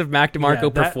videos of Mac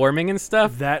DeMarco performing and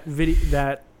stuff. That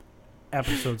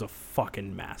episode's a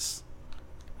fucking mess.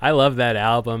 I love that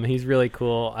album. He's really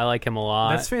cool. I like him a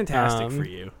lot. That's fantastic for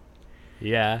you.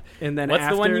 Yeah. And then what's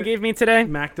the one you gave me today?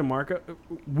 Mac DeMarco.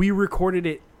 We recorded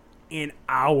it an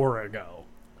hour ago.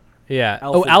 Yeah.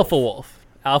 Alpha Wolf.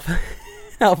 Alpha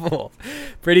Wolf.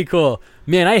 Pretty cool.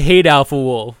 Man, I hate Alpha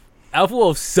Wolf. Alpha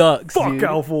Wolf sucks. Fuck dude.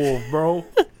 Alpha Wolf, bro.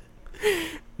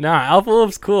 Nah, Alpha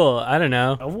Wolf's cool. I don't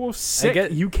know. Alpha Wolf's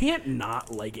sick. You can't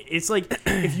not like it. It's like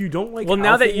if you don't like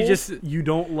now Alpha that you Wolf, just you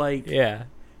don't like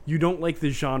you don't like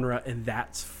the genre, and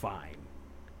that's fine.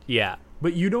 Yeah.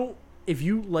 But you don't if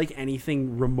you like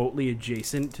anything remotely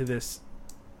adjacent to this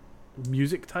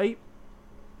music type,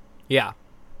 yeah,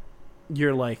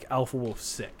 you're like Alpha Wolf's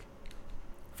sick.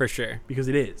 For sure. Because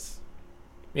it is.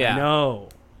 Yeah. No.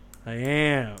 I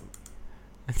am.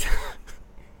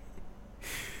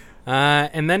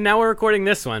 And then now we're recording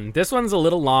this one. This one's a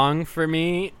little long for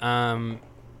me.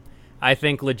 I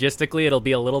think logistically it'll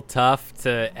be a little tough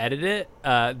to edit it.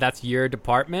 That's your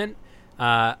department.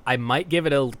 I might give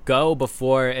it a go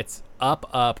before it's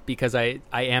up because I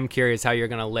am curious how you're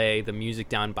going to lay the music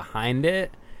down behind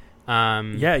it.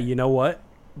 Yeah, you know what?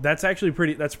 That's actually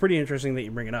pretty interesting that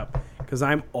you bring it up, because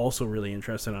I'm also really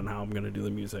interested on how I'm going to do the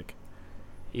music.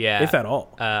 Yeah. If at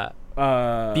all.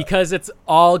 Because it's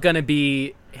all going to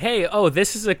be, hey,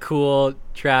 this is a cool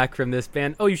track from this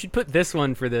band. Oh, you should put this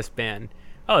one for this band.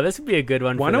 Oh, this would be a good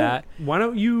one for that. Why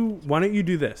don't you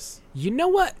do this? You know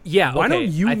what? Yeah, Why don't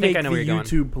you I make think I know the where you're going.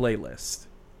 YouTube playlist?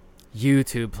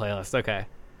 YouTube playlist. Okay.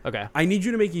 I need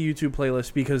you to make a YouTube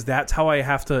playlist because that's how I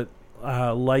have to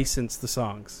license the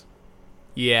songs.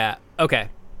 Yeah. Okay.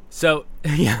 So,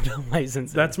 yeah, the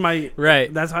licensing. That's my...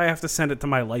 Right. That's how I have to send it to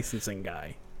my licensing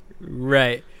guy.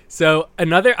 Right. So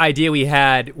another idea we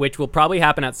had, which will probably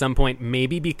happen at some point,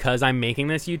 maybe because I'm making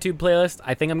this YouTube playlist,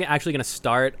 I think I'm actually going to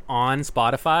start on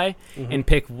Spotify and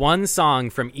pick one song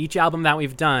from each album that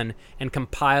we've done and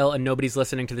compile a Nobody's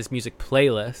Listening to This Music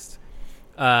playlist.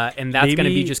 And that's going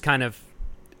to be just kind of...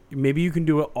 Maybe you can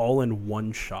do it all in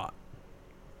one shot.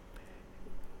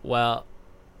 Well,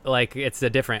 like, it's a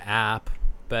different app,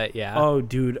 but yeah. Oh,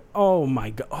 dude. Oh, my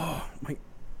God. Oh,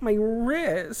 my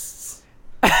wrists.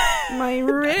 My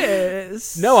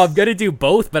wrists. No, I'm going to do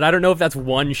both, but I don't know if that's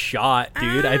one shot,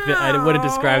 dude. I wouldn't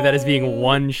describe that as being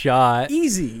one shot.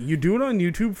 Easy. You do it on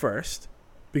YouTube first,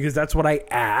 because that's what I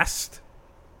asked.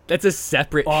 That's a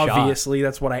separate shot. Obviously,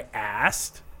 that's what I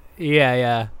asked.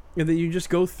 Yeah. And then you just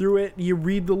go through it, you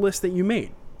read the list that you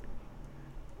made.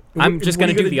 I'm just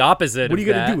going to do the opposite of that. What are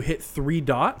you going to do? Hit 3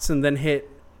 dots and then hit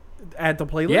add to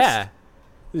playlist?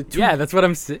 Yeah. That's what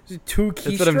I'm saying. 2 keystrokes?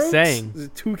 That's what I'm saying. Is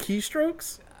it 2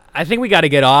 keystrokes? I think we got to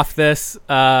get off this.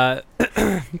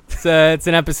 It's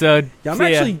an episode.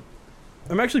 Yeah,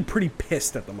 I'm actually pretty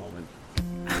pissed at the moment.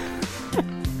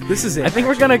 This is it. I think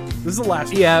we're actually. going to... This is the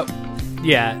last one.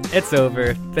 Yeah, it's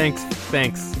over. Thanks,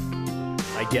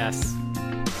 I guess.